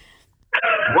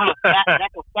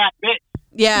 That's a fat bitch.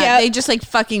 Yeah, Yep. they just like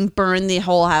fucking burn the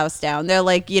whole house down. They're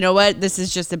like, you know what? This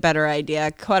is just a better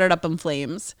idea. Cut it up in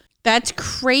flames. That's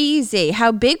crazy.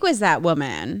 How big was that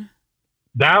woman?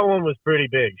 That one was pretty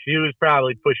big. She was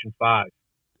probably pushing 5.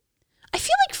 I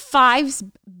feel like 5's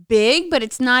big, but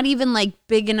it's not even like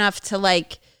big enough to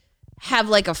like have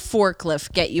like a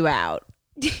forklift get you out.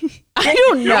 I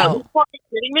don't know. Are you fucking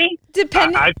kidding me?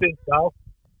 I think so.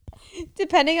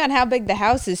 Depending on how big the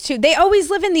house is, too. They always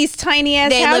live in these tiny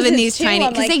ass houses. They live in these too. tiny,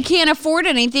 I'm because like, they can't afford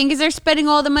anything because they're spending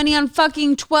all the money on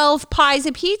fucking 12 pies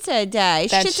of pizza a day.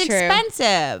 That's Shit's true.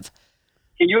 expensive.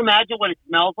 Can you imagine what it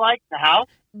smells like, the house?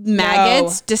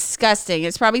 Maggots, disgusting.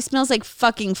 It probably smells like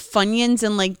fucking Funyuns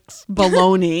and like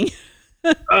bologna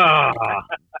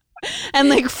and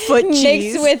like foot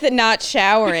cheese. mixed with not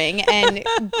showering and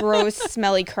gross,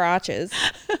 smelly crotches.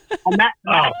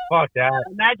 Oh, fuck that.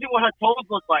 Imagine what her toes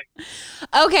look like.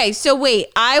 Okay, so wait,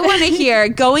 I want to hear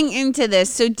going into this.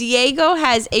 So Diego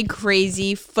has a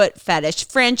crazy foot fetish.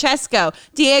 Francesco,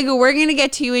 Diego, we're going to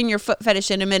get to you in your foot fetish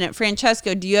in a minute.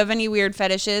 Francesco, do you have any weird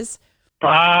fetishes? For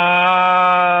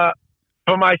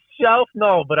myself,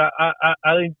 no, but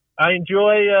I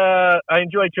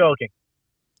enjoy choking.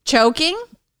 Choking?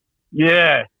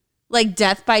 Yeah. Like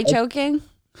death by choking?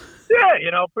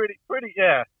 Yeah, pretty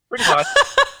much.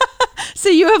 So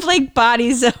you have like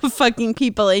bodies of fucking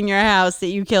people in your house that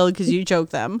you killed because you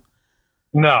choked them.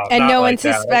 No. And not no one like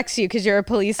that. suspects you because you're a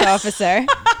police officer.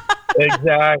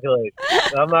 Exactly.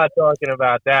 I'm not talking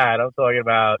about that. I'm talking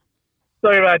about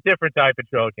a different type of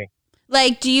choking.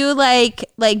 Like, do you like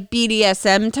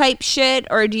BDSM type shit,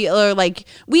 or like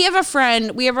we have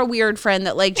a weird friend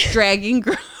that likes dragging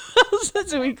girls.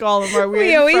 That's what we call him, our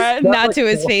weird friend. Not to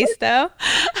his face though.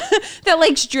 That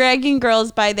likes dragging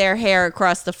girls by their hair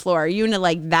across the floor. Are you into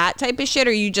like that type of shit,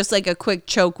 or are you just like a quick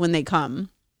choke when they come?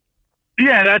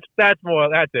 Yeah, that's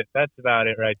it. That's about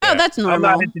it right there. Oh, that's normal. I'm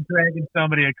not into dragging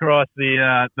somebody across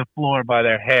the floor by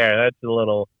their hair. That's a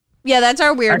little. Yeah, that's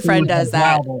our weird friend does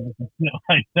that.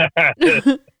 Like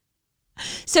that.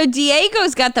 So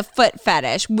Diego's got the foot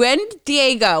fetish. When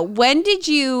did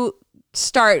you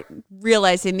start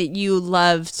realizing that you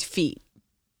loved feet?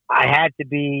 I had to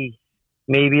be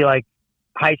maybe like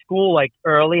high school, like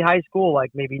early high school,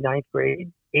 like maybe 9th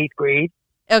grade, 8th grade.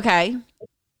 Okay.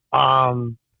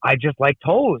 I just like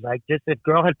toes. If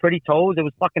girl had pretty toes, it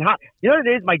was fucking hot. You know what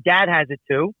it is? My dad has it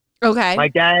too. Okay. My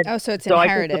dad. Oh, so it's I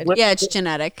inherited. just Yeah, it's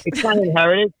genetic. It's kind of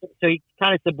inherited. So he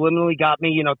kind of subliminally got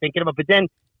me, thinking about it. But then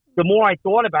the more I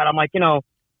thought about it, I'm like,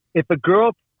 if a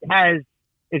girl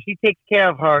if she takes care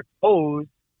of her toes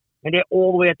and they're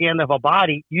all the way at the end of her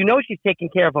body, she's taking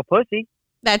care of her pussy.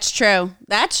 That's true.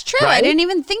 That's true. Right? I didn't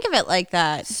even think of it like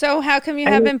that. So how come you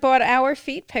haven't bought our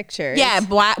feet pictures? Yeah,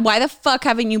 why the fuck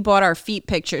haven't you bought our feet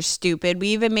pictures, stupid? We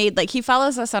even made, he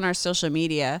follows us on our social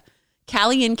media.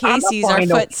 Callie and Casey's our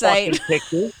foot site.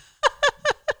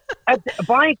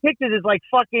 Buying pictures is like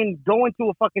fucking going to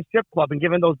a fucking strip club and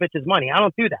giving those bitches money. I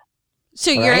don't do that. So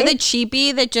you're the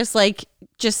cheapie that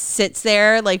just sits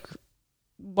there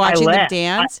watching them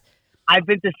dance? I've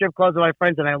been to strip clubs with my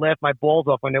friends and I laugh my balls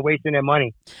off when they're wasting their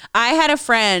money. I had a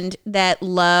friend that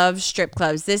loves strip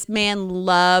clubs. This man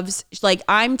loves,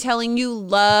 I'm telling you,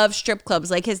 loves strip clubs.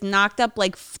 Has knocked up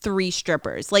 3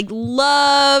 strippers.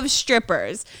 Loves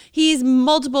strippers. He's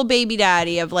multiple baby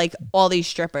daddy of all these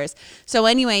strippers. So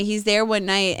anyway, he's there one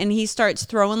night and he starts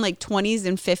throwing 20s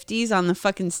and 50s on the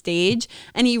fucking stage.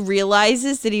 And he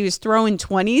realizes that he was throwing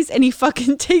 20s and he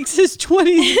fucking takes his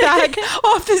 20s back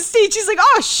off the stage. He's like,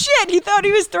 oh shit. He thought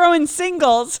he was throwing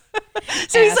singles.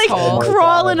 So he's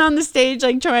crawling on the stage,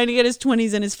 trying to get his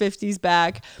 20s and his 50s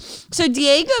back. So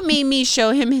Diego made me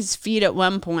show him his feet at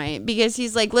one point because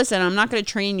he's like, listen, I'm not going to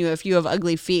train you if you have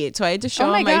ugly feet. So I had to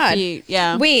show him my feet.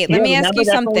 Yeah. Wait, let me ask you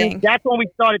something. That's when we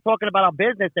started talking about our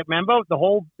business. Remember the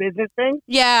whole business thing?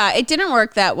 Yeah, it didn't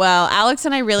work that well. Alex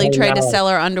and I really tried to sell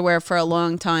our underwear for a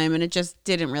long time and it just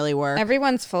didn't really work.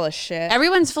 Everyone's full of shit.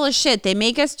 Everyone's full of shit. They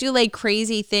make us do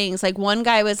crazy things. One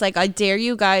guy was like, I dare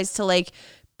you guys to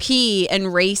pee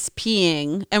and race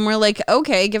peeing. And we're like,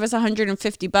 okay, give us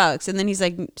 $150. And then he's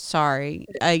like, sorry,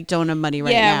 I don't have money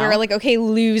right now. Yeah, we're like, okay,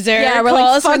 loser. Yeah, we're Call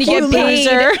like, us when fuck you get paid.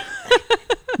 loser.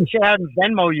 We should have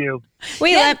Venmo you.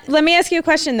 Wait, let me ask you a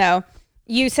question though.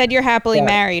 You said you're happily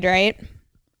married, right?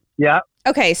 Yeah.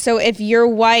 Okay, so if your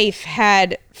wife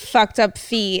had fucked up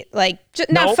feet,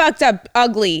 not fucked up,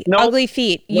 ugly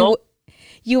feet, you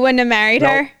wouldn't have married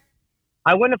her?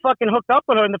 I wouldn't have fucking hooked up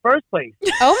with her in the first place.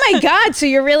 Oh my God! So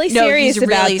you're really serious he's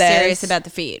about really this? serious about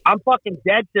the feet. I'm fucking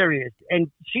dead serious,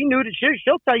 and she knew that.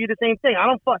 She'll tell you the same thing. I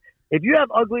don't fuck. If you have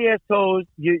ugly ass toes,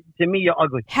 to me you're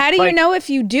ugly. How do you know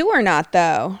if you do or not,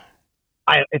 though?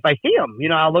 If I see them,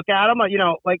 I'll look at them.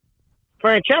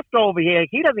 Francesco over here,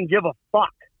 he doesn't give a fuck.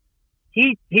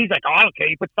 He's like, oh, I don't care.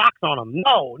 You put socks on them.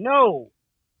 No.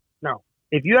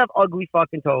 If you have ugly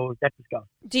fucking toes, that's disgusting.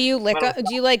 Do you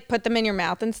do you put them in your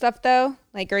mouth and stuff though?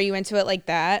 Are you into it like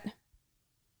that?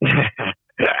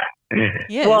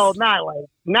 Yes. Well,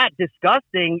 not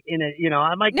disgusting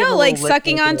I might give a little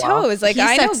sucking on toes. I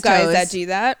know guys that do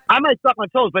that. I might suck on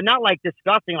toes, but not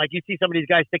disgusting. You see some of these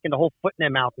guys sticking the whole foot in their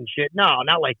mouth and shit. No,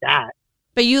 not like that.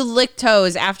 But you lick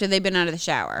toes after they've been out of the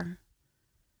shower.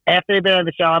 After they've been in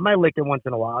the shower, I might lick it once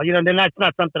in a while. Then that's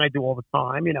not something I do all the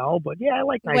time, But yeah, I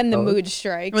like nice when the toes. mood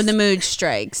strikes. When the mood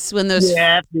strikes. When those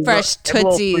fresh a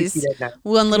little tootsies,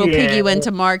 one little piggy went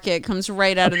to market, comes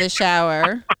right out of the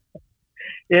shower.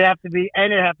 It have to be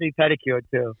pedicured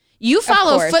too. You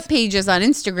follow foot pages on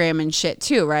Instagram and shit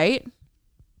too, right?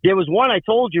 There was one I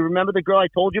told you. Remember the girl I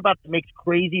told you about that makes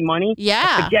crazy money?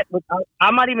 Yeah.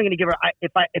 I'm not even going to give her.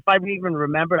 If I even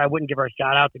remembered, I wouldn't give her a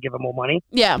shout out to give her more money.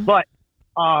 Yeah. But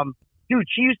dude,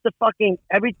 she used to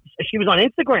she was on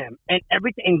Instagram and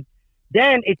everything. And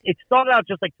then it started out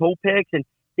just toe pics, and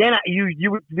then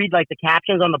you would read the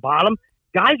captions on the bottom.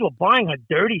 Guys were buying her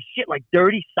dirty shit,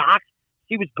 dirty socks.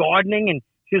 She was gardening, and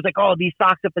she was like, "Oh, these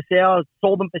socks are for sale.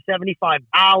 Sold them for $75."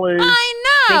 I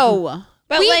know.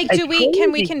 But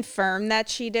can we confirm that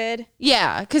she did?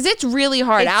 Yeah, because it's really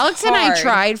hard. It's Alex hard. and I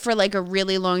tried for a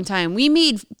really long time. We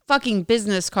made fucking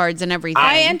business cards and everything.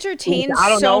 I entertained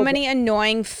many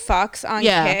annoying fucks on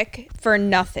Kik for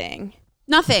nothing.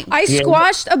 Nothing. I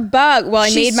squashed a bug. Well,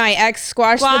 I made my ex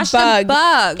squash the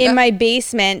bug in my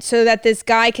basement so that this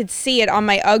guy could see it on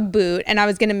my Ugg boot, and I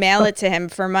was going to mail it to him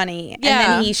for money. Yeah.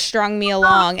 And then he strung me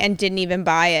along and didn't even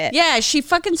buy it. Yeah, she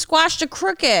fucking squashed a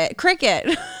cricket.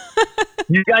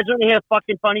 You guys want to hear a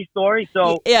fucking funny story?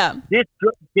 So yeah,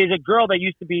 there's a girl that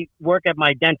used to work at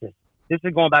my dentist. This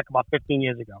is going back about 15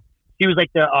 years ago. She was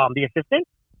the assistant.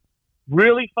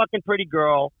 Really fucking pretty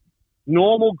girl,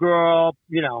 normal girl,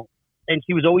 and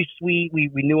she was always sweet. We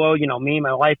knew her, me and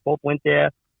my wife both went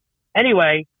there.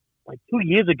 Anyway, 2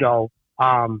 years ago,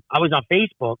 I was on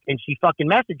Facebook and she fucking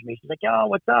messaged me. She's like, yo,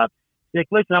 what's up? She's like,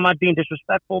 listen, I'm not being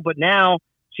disrespectful, but now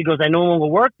she goes, I no longer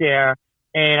work there.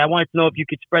 And I wanted to know if you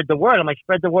could spread the word. I'm like,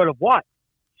 spread the word of what?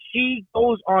 she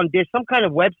goes on. There's some kind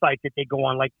of website that they go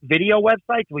on, like video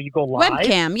websites where you go live.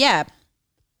 Webcam, yeah.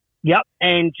 Yep.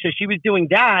 And so she was doing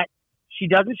that. She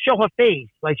doesn't show her face.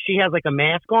 Like, she has like a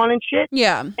mask on and shit.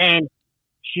 Yeah. And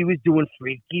she was doing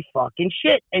freaky fucking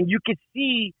shit. And you could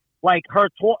see like her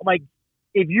talk. Like,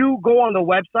 if you go on the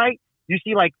website, you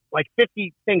see like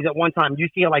 50 things at one time. You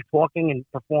see her like talking and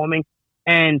performing.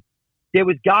 And there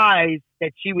was guys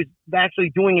that she was actually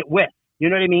doing it with. You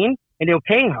know what I mean? And they were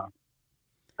paying her.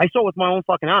 I saw it with my own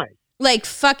fucking eyes. Like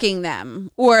fucking them,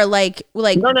 or like No.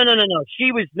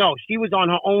 She was on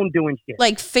her own doing shit.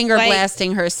 like finger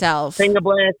blasting herself. Finger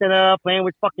blasting her, playing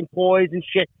with fucking toys and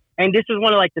shit. And this was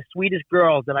one of like the sweetest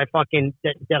girls that I fucking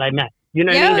that I met. You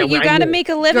know what I mean? You got to make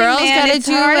a living, Girls man. gotta It's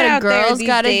do hard what a out there girl's these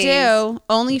gotta days. do.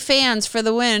 OnlyFans for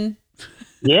the win.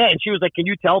 Yeah, and she was like, "Can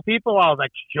you tell people?" I was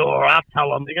like, "Sure, I'll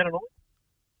tell them." You got an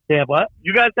Yeah, what?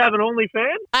 You guys have an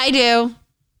OnlyFans? I do.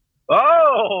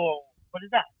 Oh. What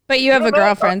is that? But you have a No,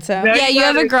 girlfriend, so. Now Yeah, you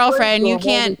have gotta a girlfriend. You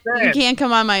explain to him can't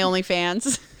come on my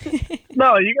OnlyFans.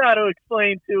 No, you got to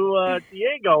explain to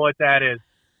Diego what that is.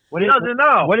 What He is doesn't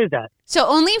know. What is that? So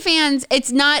OnlyFans,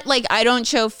 it's not like I don't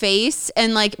show face,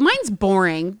 and like mine's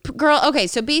boring. Girl, okay,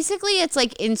 so basically it's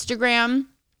like Instagram,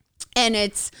 and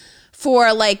it's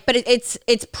for like, but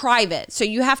it's private. So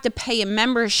you have to pay a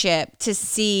membership to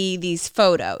see these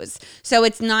photos. So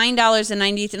it's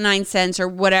 $9.99 or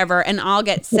whatever, and I'll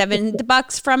get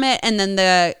 $7 from it, and then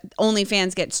the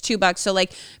OnlyFans gets $2. So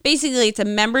like basically it's a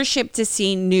membership to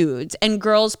see nudes, and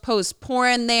girls post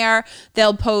porn there.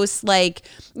 They'll post like,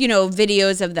 you know,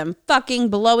 videos of them fucking,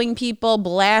 blowing people,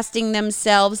 blasting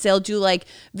themselves. They'll do like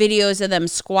videos of them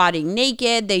squatting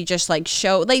naked. They just like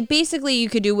show, like basically you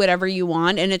could do whatever you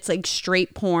want, and it's like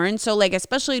straight porn. So like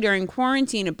especially during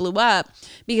quarantine it blew up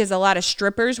because a lot of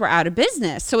strippers were out of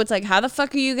business. So it's like, how the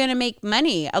fuck are you gonna make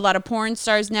money? A lot of porn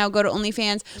stars now go to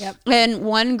OnlyFans. Yep. And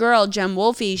one girl, Jem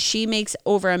Wolfie, she makes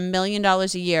over $1 million a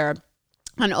year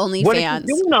on OnlyFans. What is she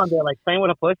doing on there? Like playing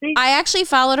with a pussy? I actually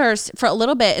followed her for a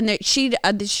little bit, and she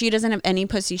doesn't have any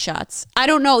pussy shots. I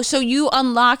don't know. So you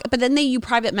unlock, but then you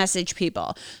private message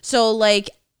people. So like,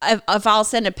 if I'll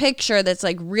send a picture that's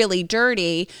like really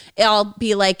dirty, I'll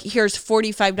be like, here's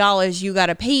 $45, you got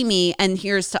to pay me, and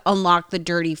here's to unlock the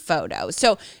dirty photo.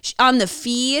 So on the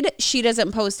feed, she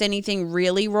doesn't post anything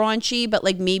really raunchy, but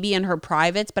like maybe in her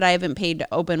privates, but I haven't paid to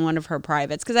open one of her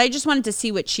privates because I just wanted to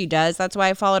see what she does. That's why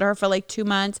I followed her for like 2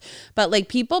 months. But like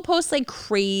people post like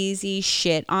crazy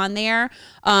shit on there.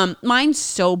 Mine's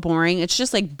so boring. It's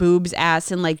just like boobs, ass,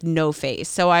 and like no face.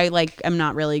 So I like, I'm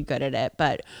not really good at it,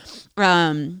 but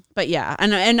yeah,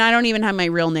 and I don't even have my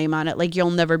real name on it. Like you'll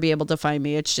never be able to find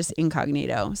me. It's just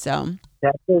incognito. So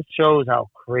That just shows how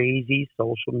crazy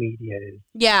social media is.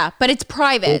 yeah, but it's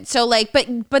private. So like,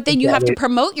 but then you have to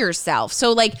promote yourself.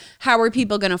 So like, how are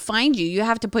people going to find you? You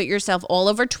have to put yourself all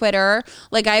over Twitter.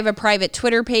 Like I have a private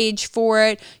Twitter page for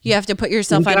it. You have to put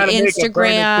yourself on gotta make a private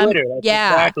Instagram. Twitter. That's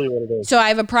Yeah. exactly what it is. So I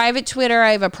have a private Twitter.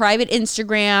 I have a private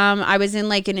Instagram. I was in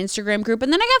like an Instagram group,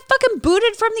 and then I got fucking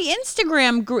booted from the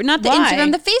Instagram group, not the Why?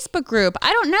 Instagram, the Facebook group.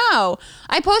 I don't know.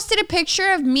 I posted a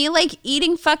picture of me like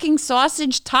eating fucking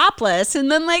sausage topless, and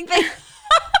then like they.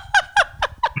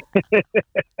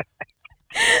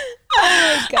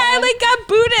 I like got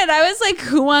booted. I was like,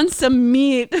 who wants some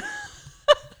meat?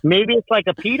 Maybe it's like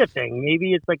a PETA thing.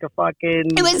 Maybe it's like a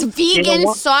fucking. It was You know vegan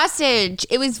what? sausage.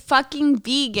 It was fucking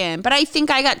vegan. But I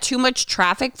think I got too much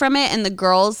traffic from it, and the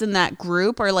girls in that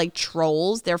group are like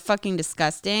trolls. They're fucking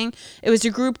disgusting. It was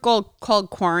a group called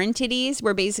Quarantities,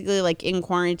 where basically like in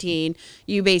quarantine,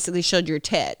 you basically showed your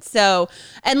tits. So,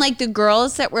 and like the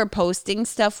girls that were posting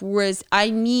stuff was, I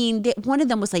mean, one of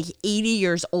them was like 80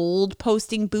 years old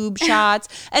posting boob shots.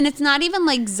 And it's not even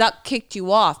like Zuck kicked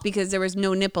you off because there was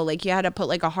no nipple. Like you had to put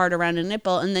like a heart around a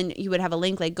nipple, and then you would have a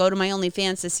link like go to my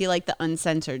OnlyFans to see like the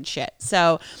uncensored shit.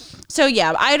 So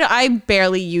yeah, I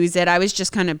barely use it. I was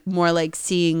just kind of more like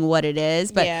seeing what it is.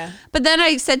 But Yeah. but then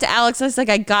I said to Alex, I was like,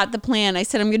 I got the plan. I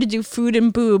said I'm gonna do food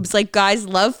and boobs. Like guys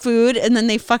love food, and then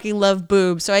they fucking love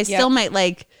boobs. So I still might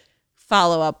like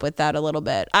follow up with that a little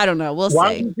bit. I don't know. We'll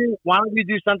Why see. don't you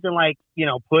do something like, you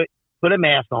know, put a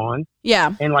mask on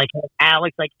Yeah. and like have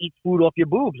Alex like eat food off your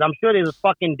boobs? I'm sure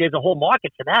there's a whole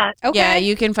market for that. Okay. Yeah,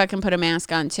 you can fucking put a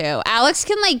mask on too. Alex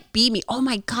can like beat me. Oh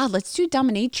my God, let's do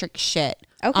dominatrix shit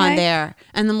on Okay. there,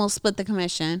 and then we'll split the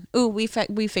commission. Ooh, we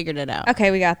figured it out. Okay,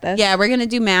 we got this. Yeah, we're gonna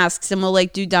do masks, and we'll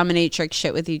like do dominatrix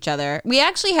shit with each other. We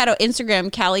actually had an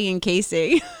Instagram, Callie and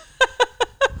Casey.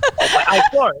 I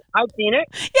saw it. I've seen it.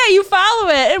 Yeah, you follow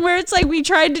it, and where it's like we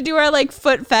tried to do our like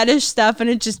foot fetish stuff, and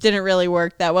it just didn't really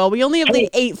work that well. We only have like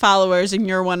 8 followers, and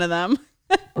you're one of them.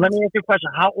 Let me ask you a question.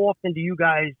 How often do you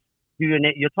guys do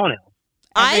your toenails?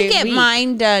 I get week.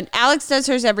 mine done. Alex does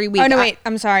hers every week. Oh no, wait.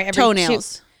 I'm sorry.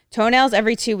 Toenails. Toenails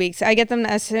every 2 weeks. I get them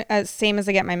as same as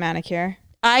I get my manicure.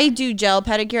 I do gel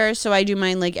pedicure, so I do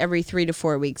mine like every 3 to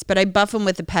 4 weeks, but I buff them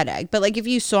with a ped egg. But like if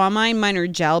you saw mine are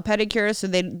gel pedicure, so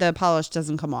the polish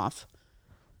doesn't come off.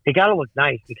 They gotta look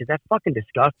nice because that's fucking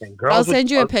disgusting. Girls, I'll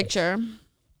send you a ugly. picture.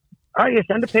 All right, yeah,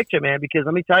 send a picture, man. Because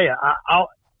let me tell you, I'll.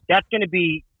 That's gonna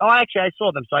be. Oh, actually, I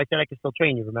saw them, so I said I could still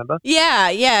train you. Remember?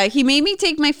 Yeah. He made me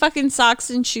take my fucking socks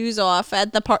and shoes off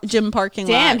at the gym parking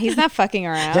lot. Damn, he's not fucking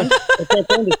around. I can't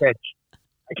train this bitch.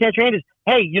 I can't train this.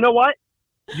 Hey, you know what?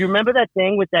 You remember that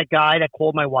thing with that guy that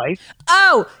called my wife?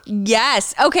 Oh,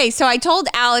 yes. Okay, so I told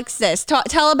Alex this.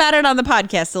 Tell about it on the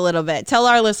podcast a little bit. Tell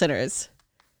our listeners.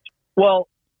 Well,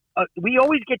 we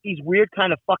always get these weird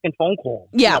kind of fucking phone calls.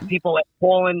 Yeah. You know, people that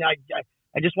calling.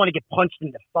 I just want to get punched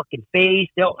in the fucking face.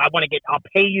 I'll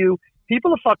pay you.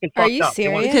 People are fucking fucked up. Are you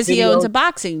serious? Because he owns a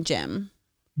boxing gym.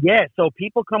 Yeah, so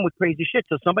people come with crazy shit.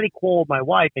 So somebody called my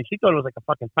wife, and she thought it was like a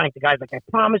fucking prank. The guy's like, I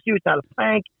promise you, it's not a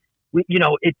prank.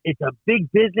 It's a big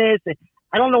business. And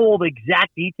I don't know all the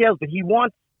exact details, but he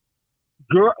wants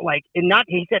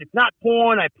he said, it's not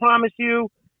porn, I promise you.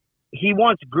 He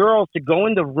wants girls to go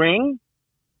in the ring,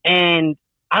 and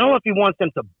I don't know if he wants them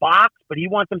to box, but he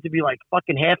wants them to be like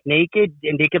fucking half naked,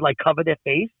 and they could like cover their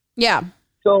face. Yeah.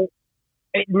 So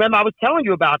remember, I was telling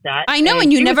you about that. I know,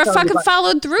 and you she was never telling me fucking about-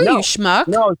 followed through, No, you schmuck.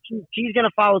 No, she's gonna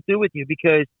follow through with you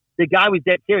because the guy was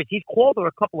dead serious. He's called her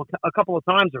a couple of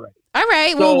times already. All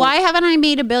right. So- Well, why haven't I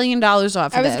made $1 billion off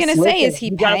of I was this? gonna say, is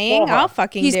he you gotta paying? call her. I'll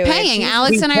fucking He's do paying. it.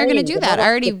 Alex He's and I are going to paying. do that. I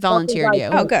already The fucking volunteered guy- you.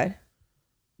 Oh, good.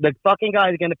 The fucking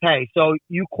guy is gonna pay. So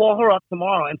you call her up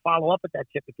tomorrow and follow up with that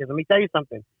shit because let me tell you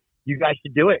something. You guys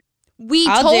should do it. We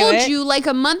I'll do told it. you like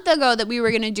a month ago that we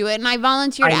were going to do it, and I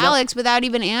volunteered I know. Alex without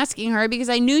even asking her because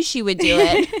I knew she would do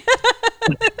it.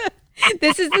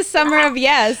 This is the summer of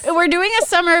yes. We're doing a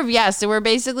summer of yes, so we're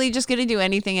basically just going to do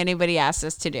anything anybody asks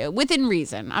us to do within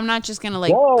reason. I'm not just going to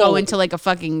like Whoa. go into like a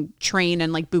fucking train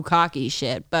and like bukkake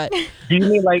shit, but Do you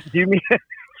mean?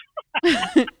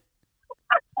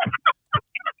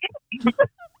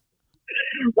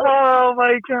 Oh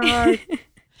my god!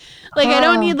 like I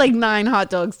don't need like 9 hot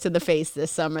dogs to the face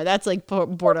this summer. That's like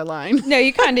borderline. No,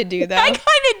 you kind of do I that. kind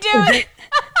of do it.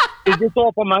 Is this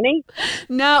all for money?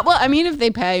 No, well, I mean, if they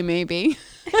pay, maybe.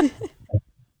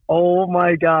 Oh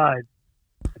my god!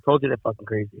 I told you they're fucking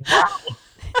crazy.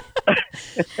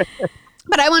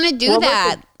 But I want to do Well,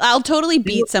 that. I'll totally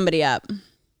beat somebody up.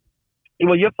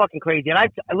 Well, you're fucking crazy. And I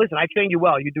trained you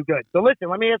well. You do good. So listen,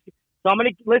 let me ask you. So I'm gonna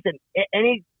listen.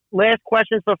 Any last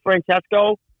questions for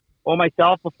Francesco or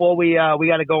myself before we got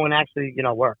to go and actually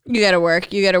work? You got to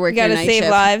work. You got to work. You gotta your night save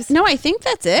shift. lives. No, I think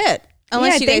that's it.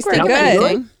 Unless I you think guys we're think of good.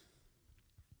 anything.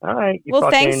 All right. you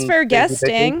Well, thanks fucking for crazy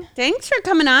guesting. Thanks for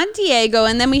coming on, Diego.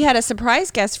 And then we had a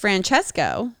surprise guest,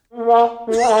 Francesco.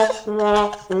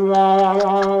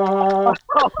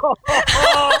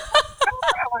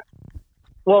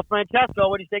 Well, Francesco,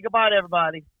 what do you say goodbye to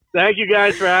everybody? Thank you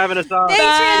guys for having us on. Thanks,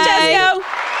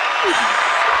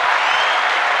 Francesco.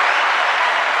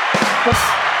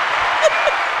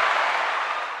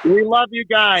 We love you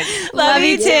guys. Love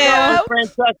you Diego, too.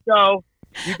 Francesco.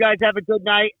 You guys have a good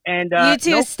night, and You too.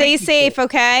 no Stay freaky safe, shit.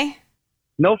 okay?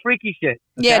 No freaky shit.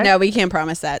 Yeah, okay? no, we can't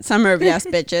promise that. Summer of yes,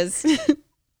 bitches.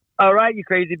 All right, you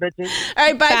crazy bitches. All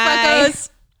right, bye, Bye. fuckos.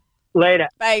 Later.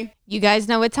 Bye. You guys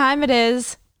know what time it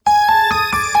is.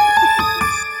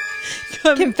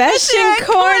 Confession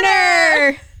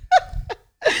Corner.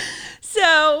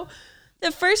 So,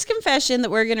 the first confession that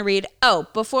we're going to read. Oh,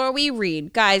 before we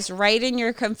read, guys, write in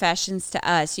your confessions to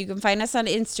us. You can find us on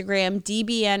Instagram,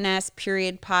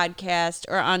 DBNS_podcast,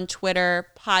 or on Twitter,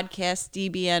 podcast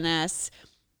DBNS.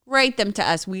 Write them to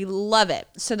us. We love it.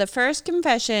 So, the first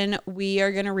confession we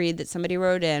are going to read that somebody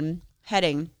wrote in,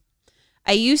 heading,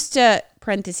 I used to,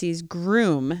 parentheses,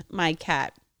 groom my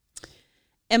cat.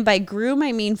 And by groom,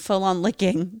 I mean full-on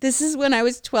licking. This is when I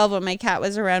was 12 when my cat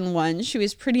was around 1. She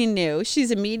was pretty new. She's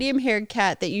a medium-haired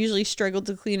cat that usually struggled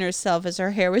to clean herself as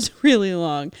her hair was really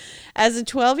long. As a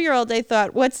 12-year-old, I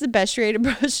thought, what's the best way to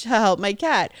brush to help my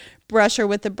cat? Brush her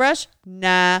with a brush?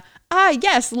 Nah. Ah,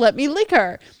 yes, let me lick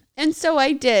her. And so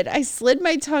I did. I slid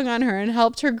my tongue on her and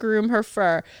helped her groom her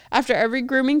fur. After every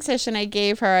grooming session I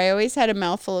gave her, I always had a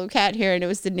mouthful of cat hair, and it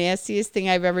was the nastiest thing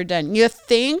I've ever done. You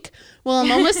think? Well, I'm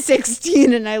almost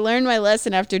 16, and I learned my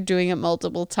lesson after doing it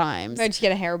multiple times. Did you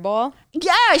get a hairball?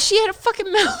 Yeah, she had a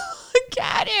fucking mouthful of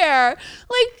cat hair.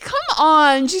 Like, come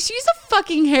on. Just use a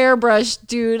fucking hairbrush,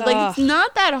 dude. Like, it's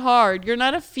not that hard. You're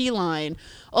not a feline.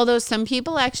 Although some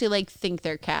people actually, like, think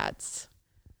they're cats.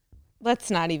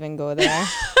 Let's not even go there.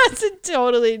 That's a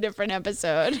totally different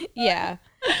episode. Yeah.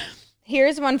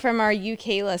 Here's one from our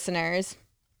UK listeners.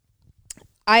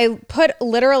 I put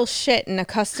literal shit in a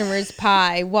customer's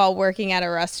pie while working at a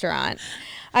restaurant.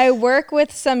 I work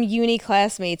with some uni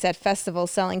classmates at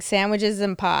festivals selling sandwiches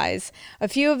and pies. A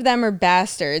few of them are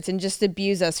bastards and just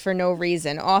abuse us for no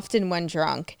reason, often when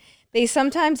drunk. They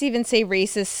sometimes even say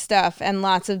racist stuff and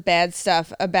lots of bad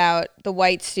stuff about the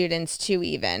white students too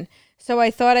even. So I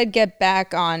thought I'd get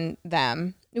back on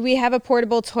them. We have a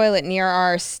portable toilet near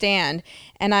our stand,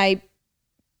 and I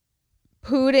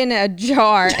pooed in a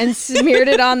jar and smeared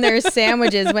it on their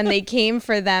sandwiches when they came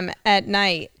for them at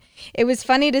night. It was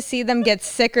funny to see them get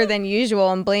sicker than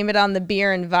usual and blame it on the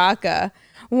beer and vodka.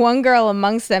 One girl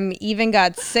amongst them even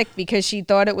got sick because she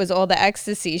thought it was all the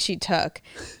ecstasy she took.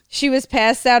 She was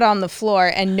passed out on the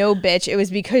floor, and no, bitch, it was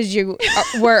because you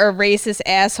were a racist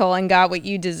asshole and got what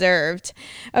you deserved.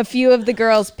 A few of the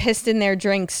girls pissed in their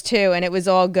drinks too, and it was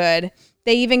all good.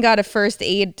 They even got a first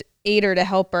aider to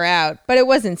help her out, but it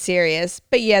wasn't serious.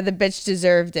 But yeah, the bitch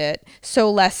deserved it. So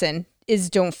lesson is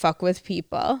don't fuck with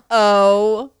people.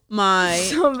 Oh my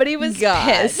Somebody was God.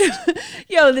 pissed.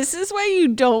 Yo, this is why you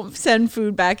don't send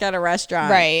food back at a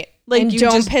restaurant. Right. Like, and you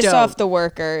don't just piss don't. off the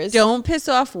workers. Don't piss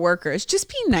off workers. Just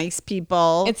be nice,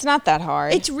 people. It's not that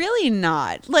hard. It's really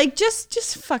not. Like,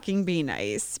 just fucking be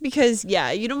nice. Because,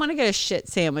 yeah, you don't want to get a shit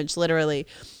sandwich, literally.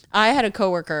 I had a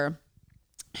coworker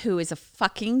who is a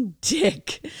fucking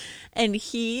dick. And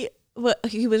he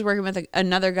was working with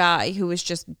another guy who was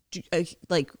just,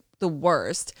 like, the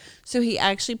worst. So he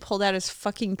actually pulled out his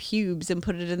fucking pubes and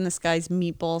put it in this guy's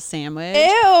meatball sandwich.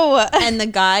 Ew. And the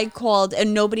guy called,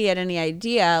 and nobody had any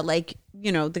idea. Like,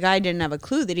 you know, the guy didn't have a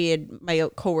clue that he had my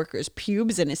coworker's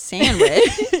pubes in his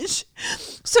sandwich.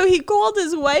 So he called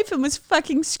his wife and was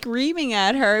fucking screaming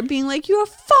at her, being like, "You have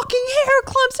fucking hair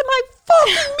clumps in my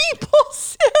fucking meatball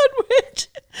sandwich."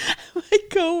 My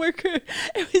coworker,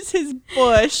 it was his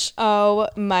bush. Oh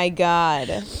my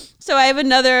God. So I have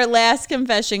another last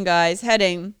confession, guys.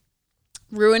 Heading,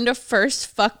 ruined a first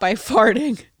fuck by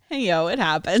farting. Hey, yo, it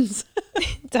happens.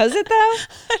 Does it though?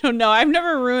 I don't know. I've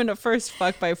never ruined a first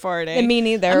fuck by farting. Me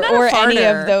neither. I'm not a Or any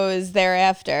farter. of those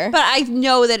thereafter. But I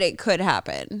know that it could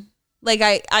happen.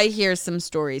 Like, I hear some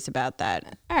stories about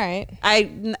that. All right.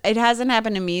 It hasn't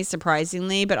happened to me,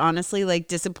 surprisingly, but honestly, like,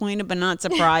 disappointed but not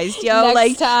surprised, yo.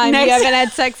 Next time next you haven't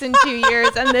had sex in 2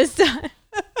 years, and this time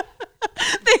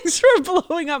Thanks for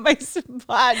blowing up my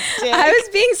spot, dick. I was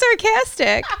being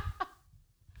sarcastic.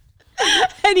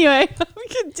 Anyway, I'm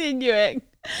continuing.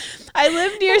 I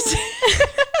lived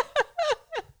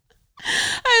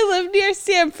near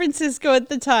San Francisco at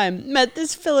the time. Met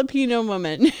this Filipino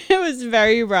woman. It was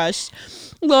very rushed.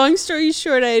 Long story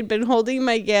short, I had been holding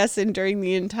my gas in during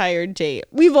the entire date.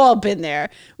 We've all been there.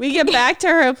 We get back to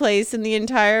her place and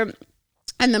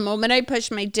the moment I push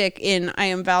my dick in,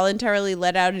 I involuntarily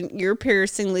let out an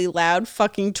ear-piercingly loud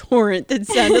fucking torrent that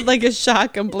sounded like a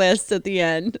shotgun blast at the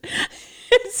end.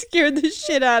 It scared the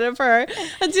shit out of her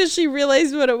until she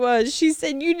realized what it was. She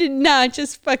said, "You did not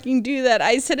just fucking do that."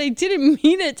 I said, "I didn't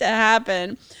mean it to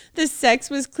happen." The sex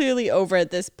was clearly over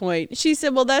at this point. She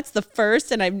said, "Well, that's the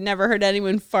first, and I've never heard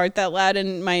anyone fart that loud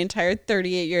in my entire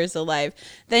 38 years of life."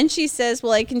 Then she says,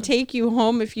 "Well, I can take you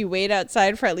home if you wait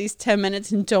outside for at least 10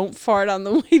 minutes and don't fart on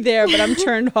the way there, but I'm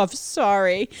turned off.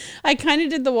 Sorry." I kind of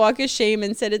did the walk of shame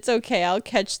and said, "It's okay. I'll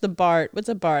catch the BART." What's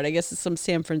a BART? I guess it's some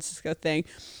San Francisco thing.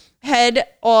 Head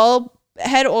all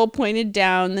pointed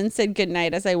down, then said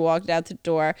goodnight as I walked out the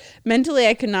door. Mentally,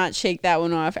 I could not shake that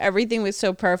one off. Everything was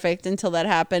so perfect until that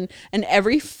happened, and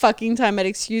every fucking time I'd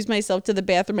excuse myself to the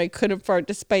bathroom, I couldn't fart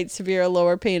despite severe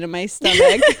lower pain in my stomach.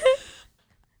 Like,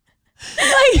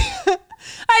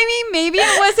 I mean, maybe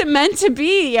it wasn't meant to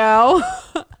be, yo.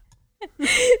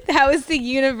 That was the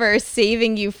universe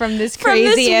saving you from this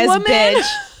crazy ass woman. bitch.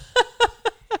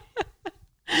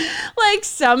 Like,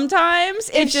 sometimes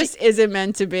it just isn't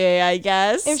meant to be, I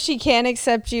guess. If she can't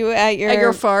accept you at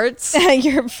your farts, at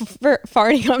your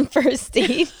farting on first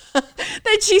date,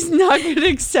 then she's not going to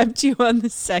accept you on the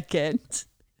second.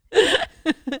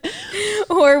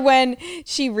 or when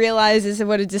she realizes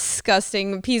what a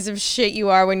disgusting piece of shit you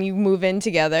are when you move in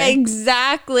together.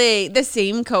 Exactly. The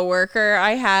same coworker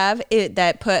I have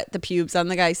that put the pubes on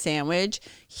the guy's sandwich,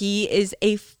 he is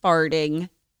a farting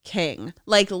king.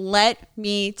 Like, let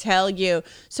me tell you.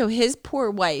 So his poor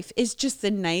wife is just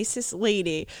the nicest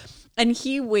lady, and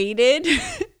he waited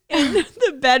in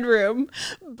the bedroom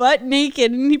butt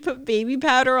naked, and he put baby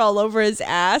powder all over his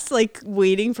ass, like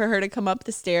waiting for her to come up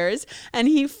the stairs, and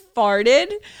he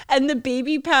farted, and the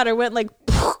baby powder went like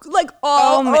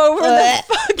all over the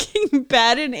fucking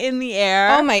bed and in the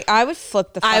air. Oh my! I would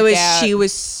flip the fuck out. She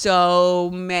was so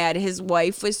mad. His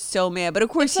wife was so mad. But of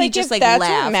course, he just if like that's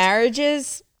laughed. what marriage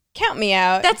is. Count me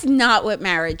out. That's not what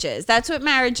marriage is. That's what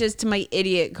marriage is to my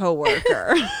idiot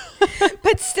coworker.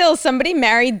 But still, somebody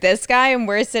married this guy, and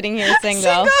we're sitting here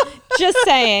single. Just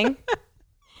saying.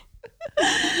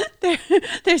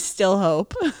 There's still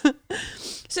hope.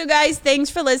 So guys, thanks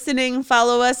for listening.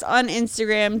 Follow us on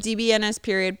Instagram,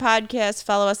 DBNS_podcast.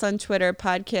 Follow us on Twitter,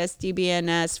 podcast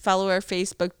DBNS. Follow our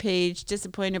Facebook page,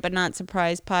 Disappointed But Not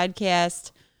Surprised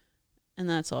Podcast. And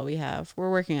that's all we have.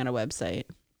 We're working on a website.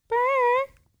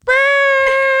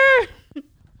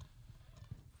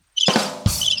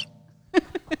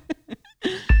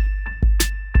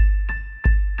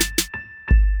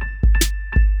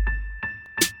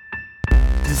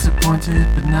 Disappointed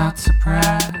but not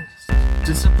surprised.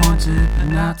 Disappointed but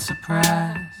not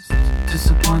surprised.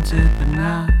 Disappointed but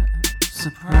not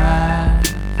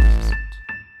surprised.